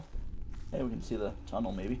 Friendo. Hey, we can see the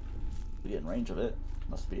tunnel maybe. We get in range of it.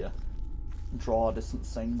 Must be a draw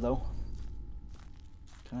distance thing though.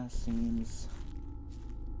 kind of seems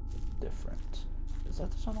different. Is that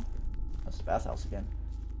the tunnel? That's the bathhouse again.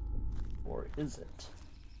 Or is it?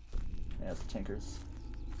 Yeah, it's the tankers.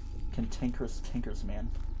 Cantankerous tankers, man.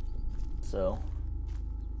 So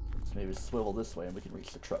let's maybe swivel this way and we can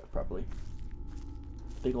reach the truck properly.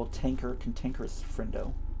 Big old tanker, cantankerous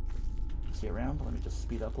friendo. Is he around? Let me just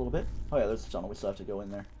speed up a little bit. Oh yeah, there's the tunnel. We still have to go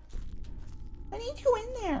in there. I need to go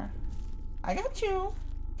in there. I got you.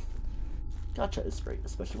 Gotcha is great,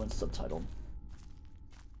 especially when subtitled.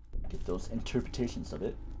 Get those interpretations of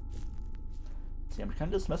it. See, I'm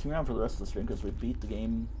kind of just messing around for the rest of the stream because we beat the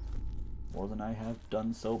game more than I have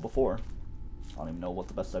done so before. I don't even know what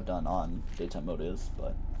the best I've done on daytime mode is,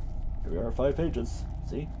 but here we are, 5 pages.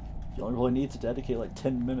 See? You only really need to dedicate like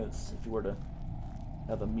 10 minutes if you were to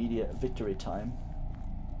have immediate victory time.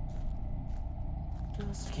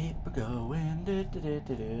 Just keep going.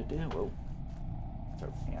 Whoa.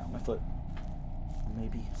 Sorry, hang on, my foot.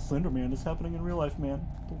 Maybe Slender Man is happening in real life, man.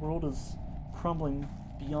 The world is crumbling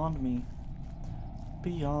beyond me.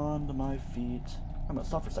 Beyond my feet. I'm gonna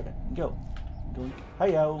stop for a second and go. I'm going.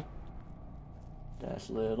 Hi-yo. Dash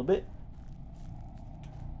a little bit.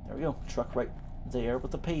 There we go. Truck right there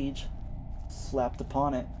with the page slapped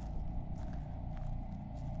upon it.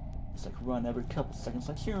 Just like run every couple seconds,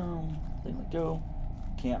 like zoom. Then let go.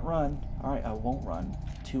 Can't run. Alright, I won't run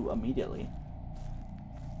too immediately.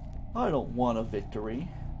 I don't want a victory.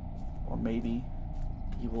 Or maybe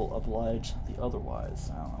you will oblige the otherwise.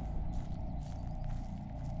 I don't know.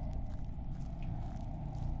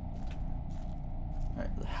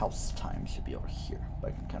 Alright, the house time should be over here.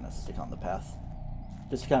 But I can kind of stick on the path.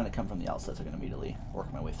 Just kind of come from the outside so I can immediately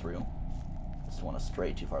work my way through. Just don't want to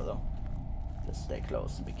stray too far though. Just stay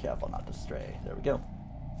close and be careful not to stray. There we go.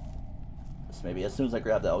 Just maybe as soon as I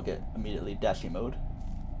grab that I'll get immediately dashing mode.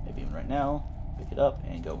 Maybe even right now. Pick it up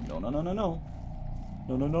and go. No, no, no, no, no.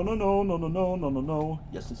 No, no, no, no, no, no, no, no, no, no, no.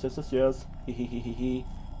 Yes, yes, yes, yes, yes. Hee hee hee hee hee.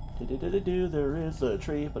 Do. There is a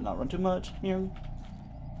tree, but not run too much. Here.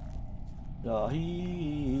 Da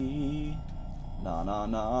hee. Na na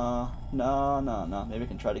na. Na na na. Maybe I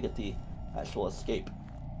can try to get the actual escape.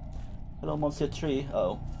 I don't want to see a tree.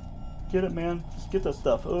 Oh. Get it, man. Just get that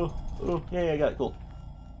stuff. Oh. Yeah, I got it. Cool.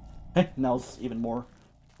 Now it's even more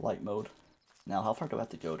light mode. Now, how far do I have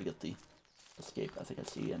to go to get the escape? I think I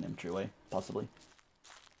see an entryway, possibly.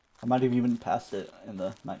 I might have even passed it in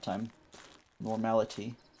the nighttime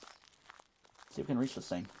normality. See if we can reach this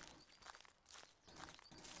thing.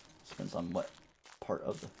 Depends on what part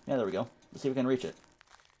of the... Yeah, there we go. Let's see if we can reach it.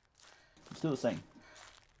 Let's do this thing.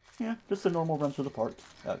 Yeah, just a normal run through the park.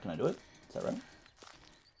 Can I do it? Is that right?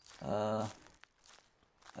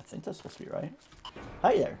 I think that's supposed to be right.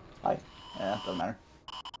 Hi there. Hi. Yeah, doesn't matter.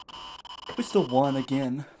 We still won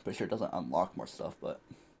again. Pretty sure it doesn't unlock more stuff, but...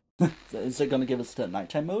 Is it going to give us to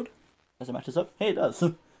nighttime mode as it matches up? Hey, it does.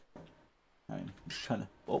 I mean, just trying to...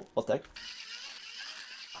 Oh, what the heck?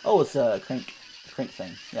 Oh, it's a crank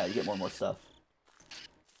thing. Yeah, you get more and more stuff.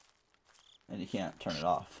 And you can't turn it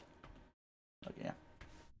off. Okay, yeah.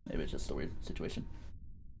 Maybe it's just a weird situation.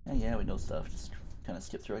 Yeah, we know stuff. Just kind of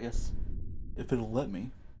skip through, I guess. If it'll let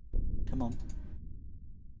me. Come on.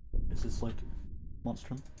 Is this like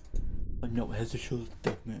Monstrum? I know it has to show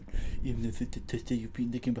stuff, man. Even if it's a test that you've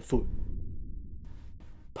been taking before.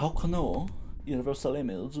 Palcano, Universal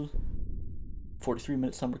Emails. 43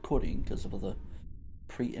 minutes I'm recording because of all the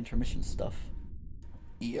pre-intermission stuff.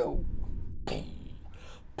 Yo.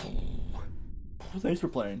 Thanks for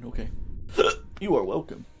playing. Okay. You are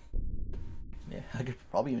welcome. Yeah, I could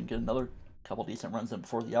probably even get another couple decent runs in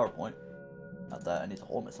before the hour point. Not that I need to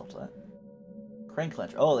hold myself to that. Crank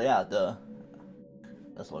clencher. Oh yeah,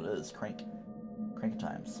 that's what it is. Crank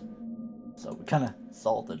times. So we kind of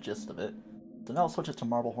solved the gist of it. So now I'll switch it to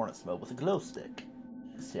Marble Hornets mode with a glow stick.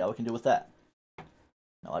 Let's see how we can do with that.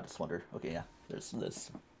 No, I just wonder. Okay, yeah, there's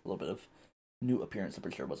this a little bit of new appearance. I'm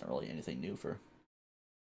pretty sure it wasn't really anything new for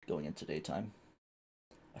going into daytime.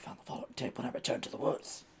 I found the following tape when I returned to the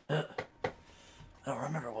woods. I don't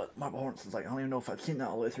remember what Marble Hornets is like. I don't even know if I've seen that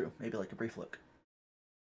all the way through. Maybe like a brief look.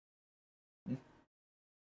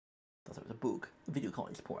 Thought it was a book. The video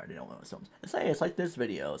quality is poor. I didn't know what it was filmed. It's like this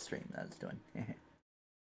video stream that it's doing. Yeah,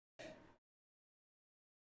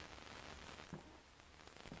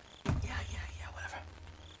 whatever.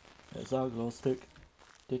 There's our glow stick.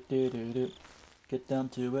 Get down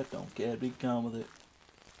to it. Don't get big gone with it.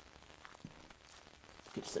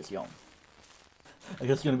 Get session. I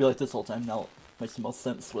guess it's gonna be like this whole time. Now it makes the most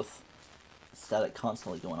sense with static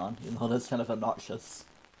constantly going on, even though that's kind of obnoxious.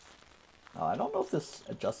 I don't know if this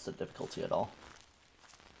adjusts the difficulty at all.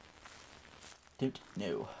 Don't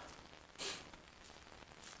know.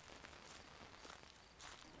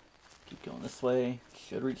 Going this way.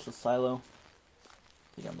 Should reach the silo.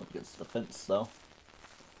 I think I'm up against the fence though.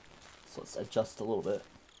 So let's adjust a little bit.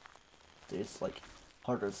 It's like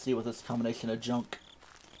harder to see with this combination of junk.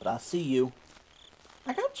 But I see you.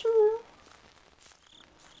 I got you.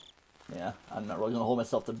 Yeah, I'm not really gonna hold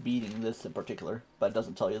myself to beating this in particular, but it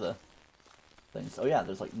doesn't tell you the things. Oh yeah,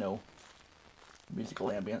 there's like no musical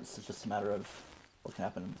ambience. It's just a matter of what can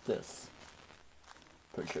happen with this.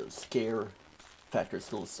 Pretty sure the scare factor is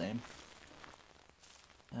still the same.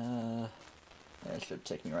 Yeah, it should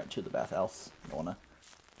take me right to the bathhouse. I don't wanna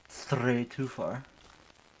stray too far.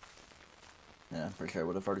 Yeah, I'm pretty sure I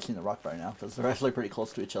would have already seen the rock by now, because they're actually pretty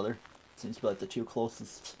close to each other. Seems to be like the two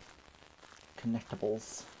closest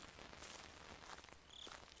connectables.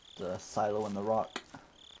 The silo and the rock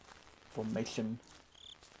formation.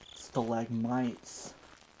 Stalagmites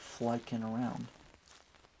flying around.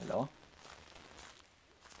 Hello?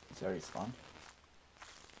 It's already spawned.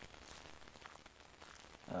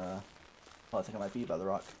 Well, I think I might be by the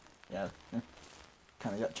rock. Yeah.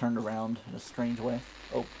 Kind of got turned around in a strange way.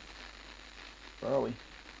 Oh. Where are we?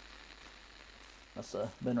 Must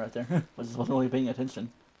have been right there. I just wasn't really paying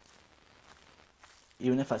attention.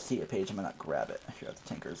 Even if I see a page, I might not grab it. Here at the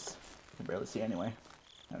Tinkers. I can barely see anyway.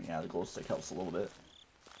 I mean, yeah, the glow stick helps a little bit.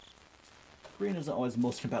 Green isn't always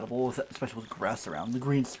most compatible with it, especially with grass around. The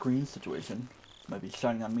green screen situation might be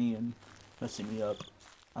shining on me and messing me up.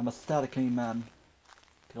 I'm a static man.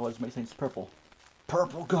 Can always make things purple.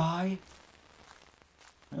 Purple guy!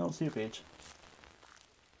 I don't see a page.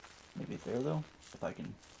 Maybe there though? If I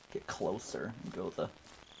can get closer and go the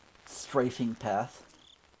strafing path.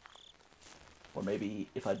 Or maybe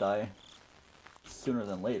if I die sooner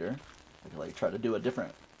than later, I could like try to do a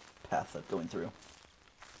different path of going through.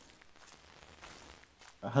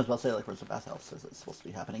 I was about to say, like, where's the bathhouse? Is it supposed to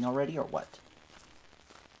be happening already, or what?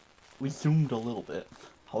 We zoomed a little bit.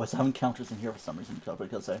 Always have encounters in here for some reason, probably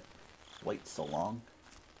because I wait so long.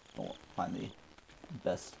 Don't find the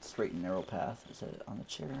best straight and narrow path. Is it on the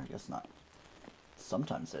chair? I guess not.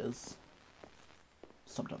 Sometimes it is.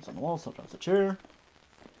 Sometimes on the wall, sometimes the chair.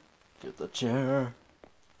 Get the chair.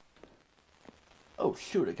 Oh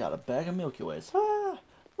shoot, I got a bag of Milky Ways. Ah!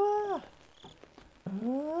 Ah!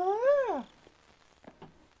 Ah!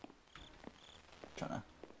 Trying to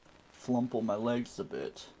flumple my legs a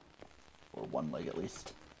bit. Or one leg at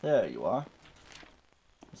least. There you are.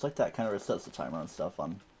 It's like that kind of resets the timer and stuff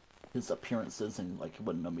on his appearances, and like it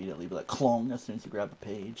wouldn't immediately be like clong as soon as you grab a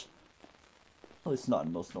page. At least not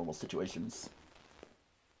in most normal situations.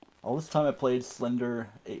 All this time I played Slender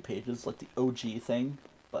 8 pages, like the OG thing,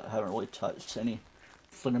 but I haven't really touched any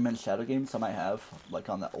Slenderman Shadow games. I might have, like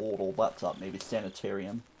on that old laptop, maybe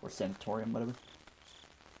Sanitarium, or Sanatorium, whatever.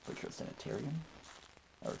 Pretty sure it's Sanitarium?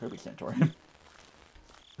 Or it could be Sanatorium.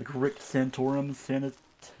 Like Rick Santorum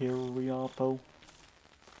Sanitariapo.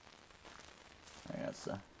 Alright, let's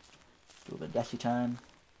do a bit of Dashy time.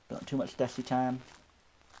 Don't too much Dashy time.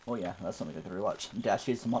 Oh yeah, that's something I could rewatch.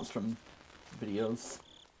 Dashy's Monstrum videos.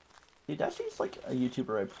 See, Dashy's like a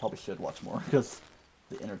YouTuber I probably should watch more because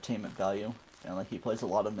the entertainment value. And like he plays a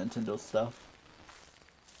lot of Nintendo stuff.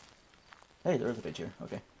 Hey, there is a page here.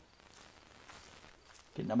 Okay.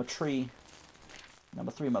 Get number 3.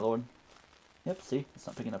 Number 3, my lord. Yep, see? It's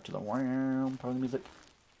not picking up to the wow part of the music.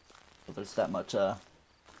 But there's that much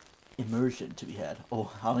immersion to be had.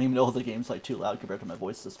 Oh, I don't even know if the game's like too loud compared to my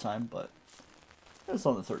voice this time, but it's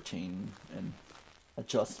on the 13 and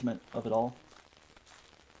adjustment of it all.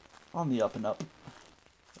 On the up and up.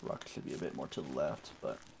 The rock should be a bit more to the left,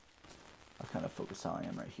 but I'll kind of focus how I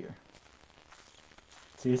am right here.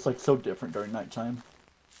 See, it's like so different during nighttime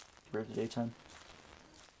compared to daytime.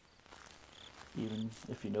 Even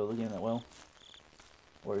if you know the game that well.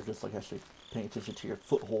 Or you're just like actually paying attention to your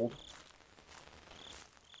foothold.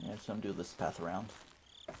 Yeah, so I'm doing this path around.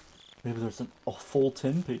 Maybe there's a full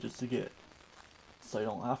 10 pages to get. So I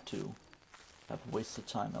don't have to have wasted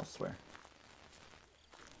time elsewhere.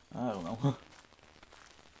 I don't know.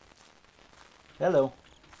 Hello.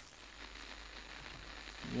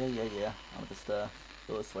 Yeah. I'll just go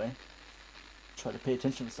this way. Try to pay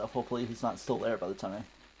attention to stuff. Hopefully he's not still there by the time I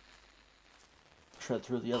tread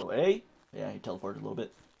through the other way. Yeah, he teleported a little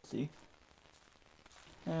bit. See?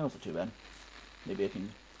 Eh, it wasn't too bad. Maybe I can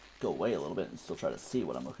go away a little bit and still try to see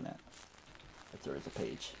what I'm looking at. If there is a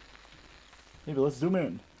page. Maybe let's zoom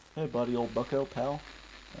in. Hey buddy, old bucko, pal.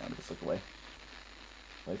 Yeah, I'm just look away.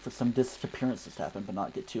 Wait for some disappearances to happen, but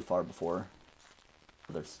not get too far before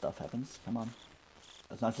other stuff happens. Come on.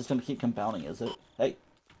 It's not just going to keep compounding, is it? Hey!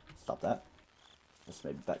 Stop that. Just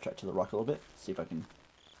maybe backtrack to the rock a little bit. See if I can...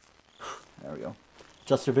 There we go.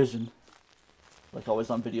 Just your vision. Like always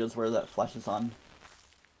on videos where that flashes on.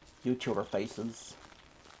 YouTuber faces.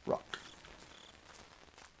 Rock.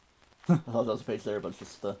 I thought that was a page there, but it's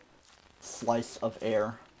just the slice of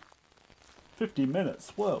air. 50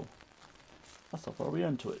 minutes, whoa. That's how far we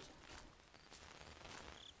into it.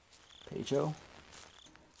 Paggio.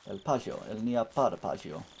 El Paggio. El Nia Pada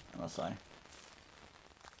Paggio. Unless I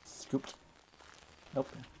scooped. Nope.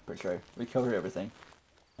 Pretty sure I recovered everything.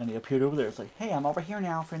 And he appeared over there. It's like, hey, I'm over here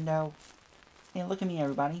now, friendo. Hey, look at me,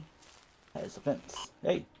 everybody. That is offense.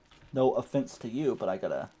 Hey, no offense to you, but I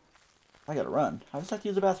gotta run. I just have to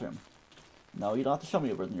use the bathroom. No, you don't have to show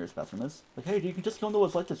me where the nearest bathroom is. Like, hey, you can just go in the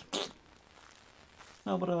woods like this.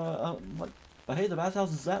 No, but, what? But hey, the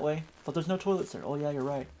bathhouse is that way. But there's no toilets there. Oh, yeah, you're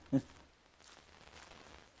right.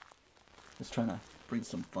 Just trying to bring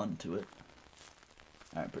some fun to it.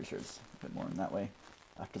 I'm pretty sure it's a bit more in that way.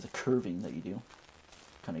 After the curving that you do.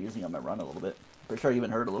 Kind of using on my run a little bit. Pretty sure I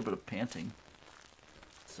even heard a little bit of panting.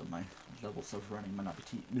 So my levels of running might not be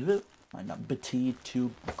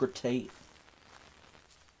too great.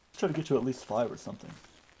 Try to get to at least 5 or something.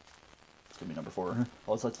 It's gonna be number 4.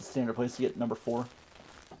 Always like the standard place to get number 4.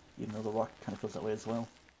 Even though the rock kind of feels that way as well.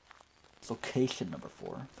 It's location number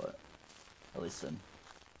 4, but at least in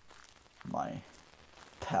my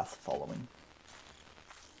path following.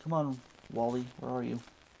 Come on, Wally, where are you?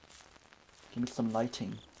 Give me some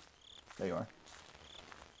lighting. There you are.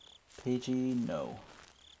 Pagey, no.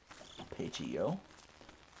 Pagey-o.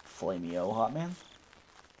 Flamey-o, Hotman.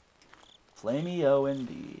 Flamey-o,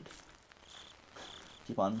 indeed.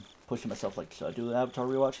 Keep on pushing myself, like, should I do the Avatar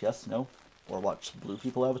rewatch? Yes, no. Or watch Blue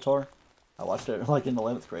People Avatar? I watched it, like, in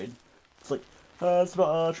 11th grade. It's like, it's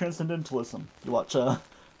about, transcendentalism. You watch,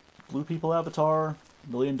 Blue People Avatar,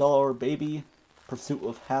 $1 Million Baby, Pursuit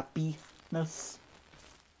of Happiness.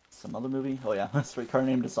 Some other movie. Oh yeah, Streetcar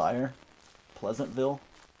Named Desire. Pleasantville.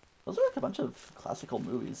 Those are like a bunch of classical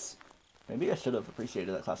movies. Maybe I should have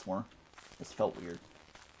appreciated that class more. This felt weird.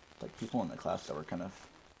 Like people in the class that were kind of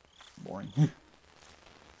boring. And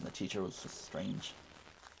the teacher was just strange.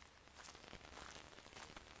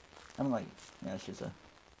 I'm like, yeah, she's a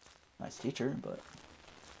nice teacher, but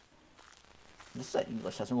just that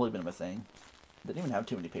English hasn't really been my thing. Didn't even have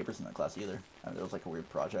too many papers in that class either. I mean, it was like a weird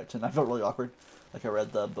project, and I felt really awkward. Like I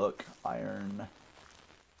read the book Iron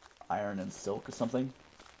and Silk or something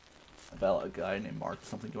about a guy named Mark or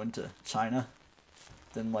something going to China.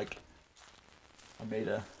 Then like I made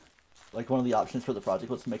one of the options for the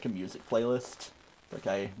project was to make a music playlist. Like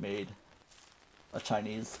I made a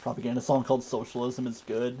Chinese propaganda song called Socialism is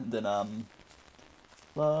Good, and then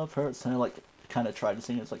Love Hurts, and I like kind of tried to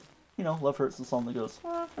sing it. It's like, you know, Love Hurts, the song that goes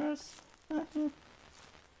Love Hurts.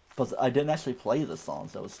 But I didn't actually play the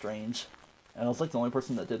songs. That was strange. And I was like the only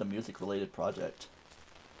person that did a music related project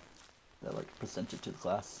that like presented to the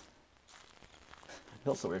class. It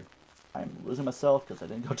felt so weird. I'm losing myself because I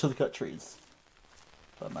didn't go to the cut trees.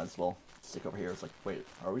 But I might as well stick over here. It's like, wait,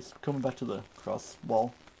 are we coming back to the cross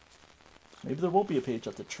wall? Maybe there won't be a page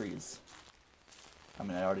at the trees. I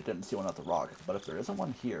mean, I already didn't see one at the rock, but if there isn't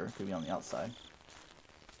one here, it could be on the outside.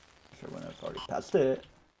 I'm sure when I've already passed it.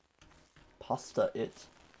 Pasta it.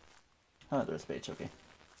 Oh, there's a page, okay.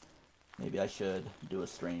 Maybe I should do a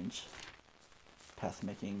strange path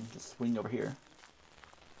making. Just swing over here.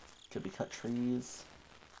 Could be cut trees.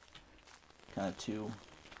 Kind of too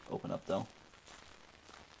open up though.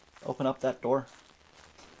 Open up that door.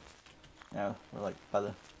 Yeah, we're like by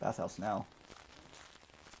the bathhouse now.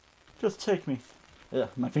 Just take me. Yeah,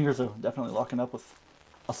 my fingers are definitely locking up with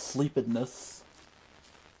a sleepiness.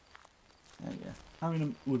 Yeah. I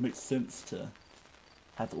mean, it would make sense to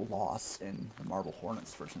have lost in the Marble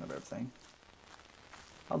Hornets version of everything.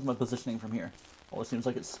 How's my positioning from here? Well, it seems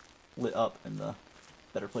like it's lit up in the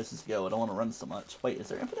better places to go. I don't want to run so much. Wait, is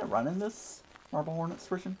there infinite run in this Marble Hornets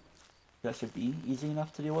version? That should be easy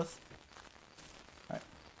enough to deal with. Alright,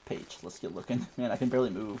 page. Let's get looking. Man, I can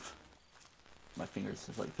barely move. My fingers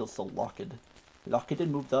just like feel so locked. Locked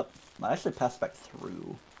and moved up. I actually passed back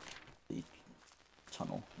through the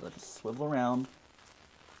tunnel. Let it swivel around.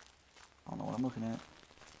 I don't know what I'm looking at.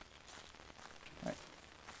 Alright.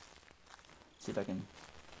 See if I can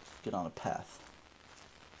get on a path.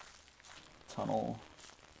 Tunnel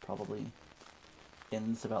probably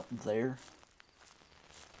ends about there.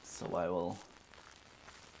 So I will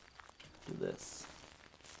do this.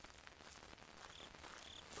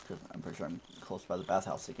 Because I'm pretty sure I'm close by the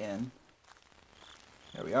bathhouse again.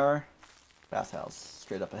 There we are. Bathhouse.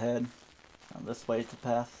 Straight up ahead. Down this way to the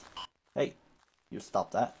path. Hey! You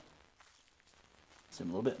stop that. Zoom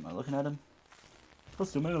a little bit. Am I looking at him?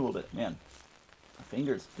 Let's zoom in a little bit. Man. My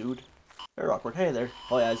fingers, dude. They're awkward. Hey there.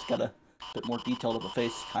 Oh yeah, I just got a bit more detailed of a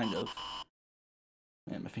face, kind of.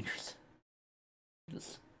 Man, my fingers.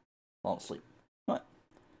 Just fall asleep. But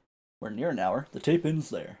we're near an hour. The tape ends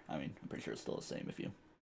there. I mean, I'm pretty sure it's still the same if you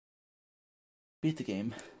beat the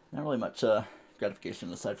game. Not really much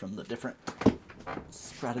gratification aside from the different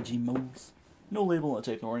strategy modes. No label on the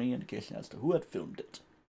tape nor any indication as to who had filmed it.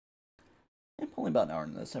 I'm only about an hour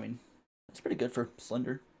in this. I mean, it's pretty good for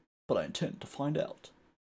Slender, but I intend to find out.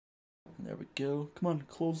 And there we go. Come on,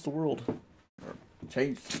 close the world. Or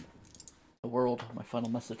change the world. My final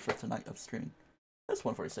message for tonight of streaming. That's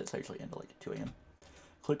 1:46. I usually end at like 2 a.m.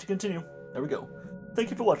 Click to continue. There we go.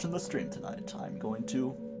 Thank you for watching the stream tonight. I'm going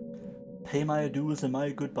to pay my adieus and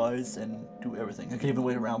my goodbyes and do everything. I can even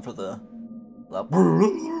wait around for the part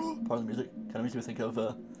of the music. Kind of makes me think of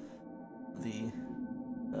the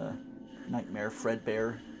Nightmare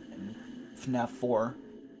Fredbear and FNAF 4,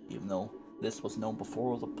 even though this was known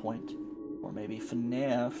before the point. Or maybe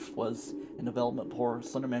FNAF was in development before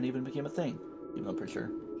Slenderman even became a thing, even though I'm pretty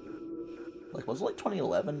sure. Like, was it like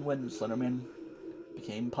 2011 when Slenderman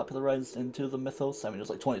became popularized into the mythos? I mean, it was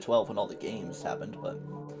like 2012 when all the games happened, but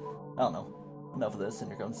I don't know. Enough of this, and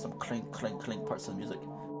here comes some clink, clink, clink parts of the music.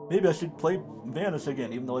 Maybe I should play Vanish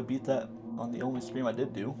again, even though I beat that on the only stream I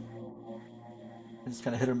did do. It's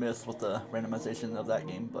kind of hit or miss with the randomization of that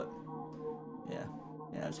game, but yeah,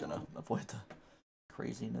 I'm just gonna avoid the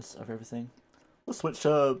craziness of everything. Let's switch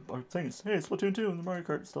our things. Hey, Splatoon 2 and the Mario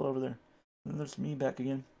Kart still over there. And then there's me back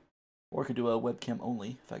again. Or I could do a webcam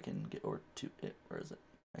only if I can get over to it. Where is it?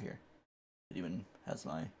 Right here. It even has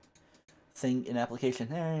my thing in application.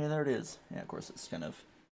 Hey, there it is. Yeah, of course it's kind of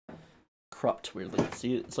cropped weirdly.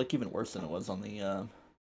 See, it's like even worse than it was on the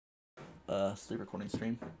sleep recording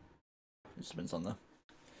stream. It just depends on the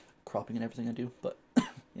cropping and everything I do, but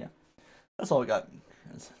yeah. That's all we got.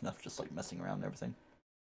 It's enough just like messing around and everything.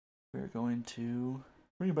 We're going to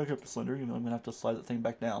bring it back up to Slender, even though I'm going to have to slide the thing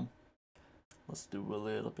back down. Let's do a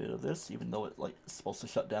little bit of this, even though it like is supposed to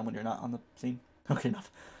shut down when you're not on the scene. Okay, enough.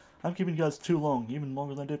 I'm keeping you guys too long, even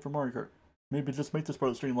longer than I did for Mario Kart. Maybe just make this part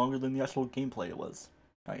of the stream longer than the actual gameplay it was.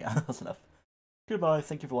 Oh yeah, that's enough. Goodbye,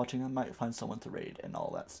 thank you for watching. I might find someone to raid and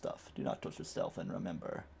all that stuff. Do not touch yourself, and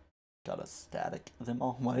remember, gotta static them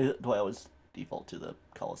all. Why do I always default to the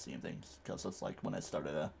Coliseum things? Because it's like when I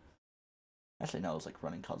started actually no, it was like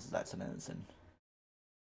running causes accidents and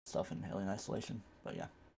stuff in Alien Isolation. But yeah.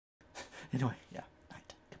 Anyway, yeah.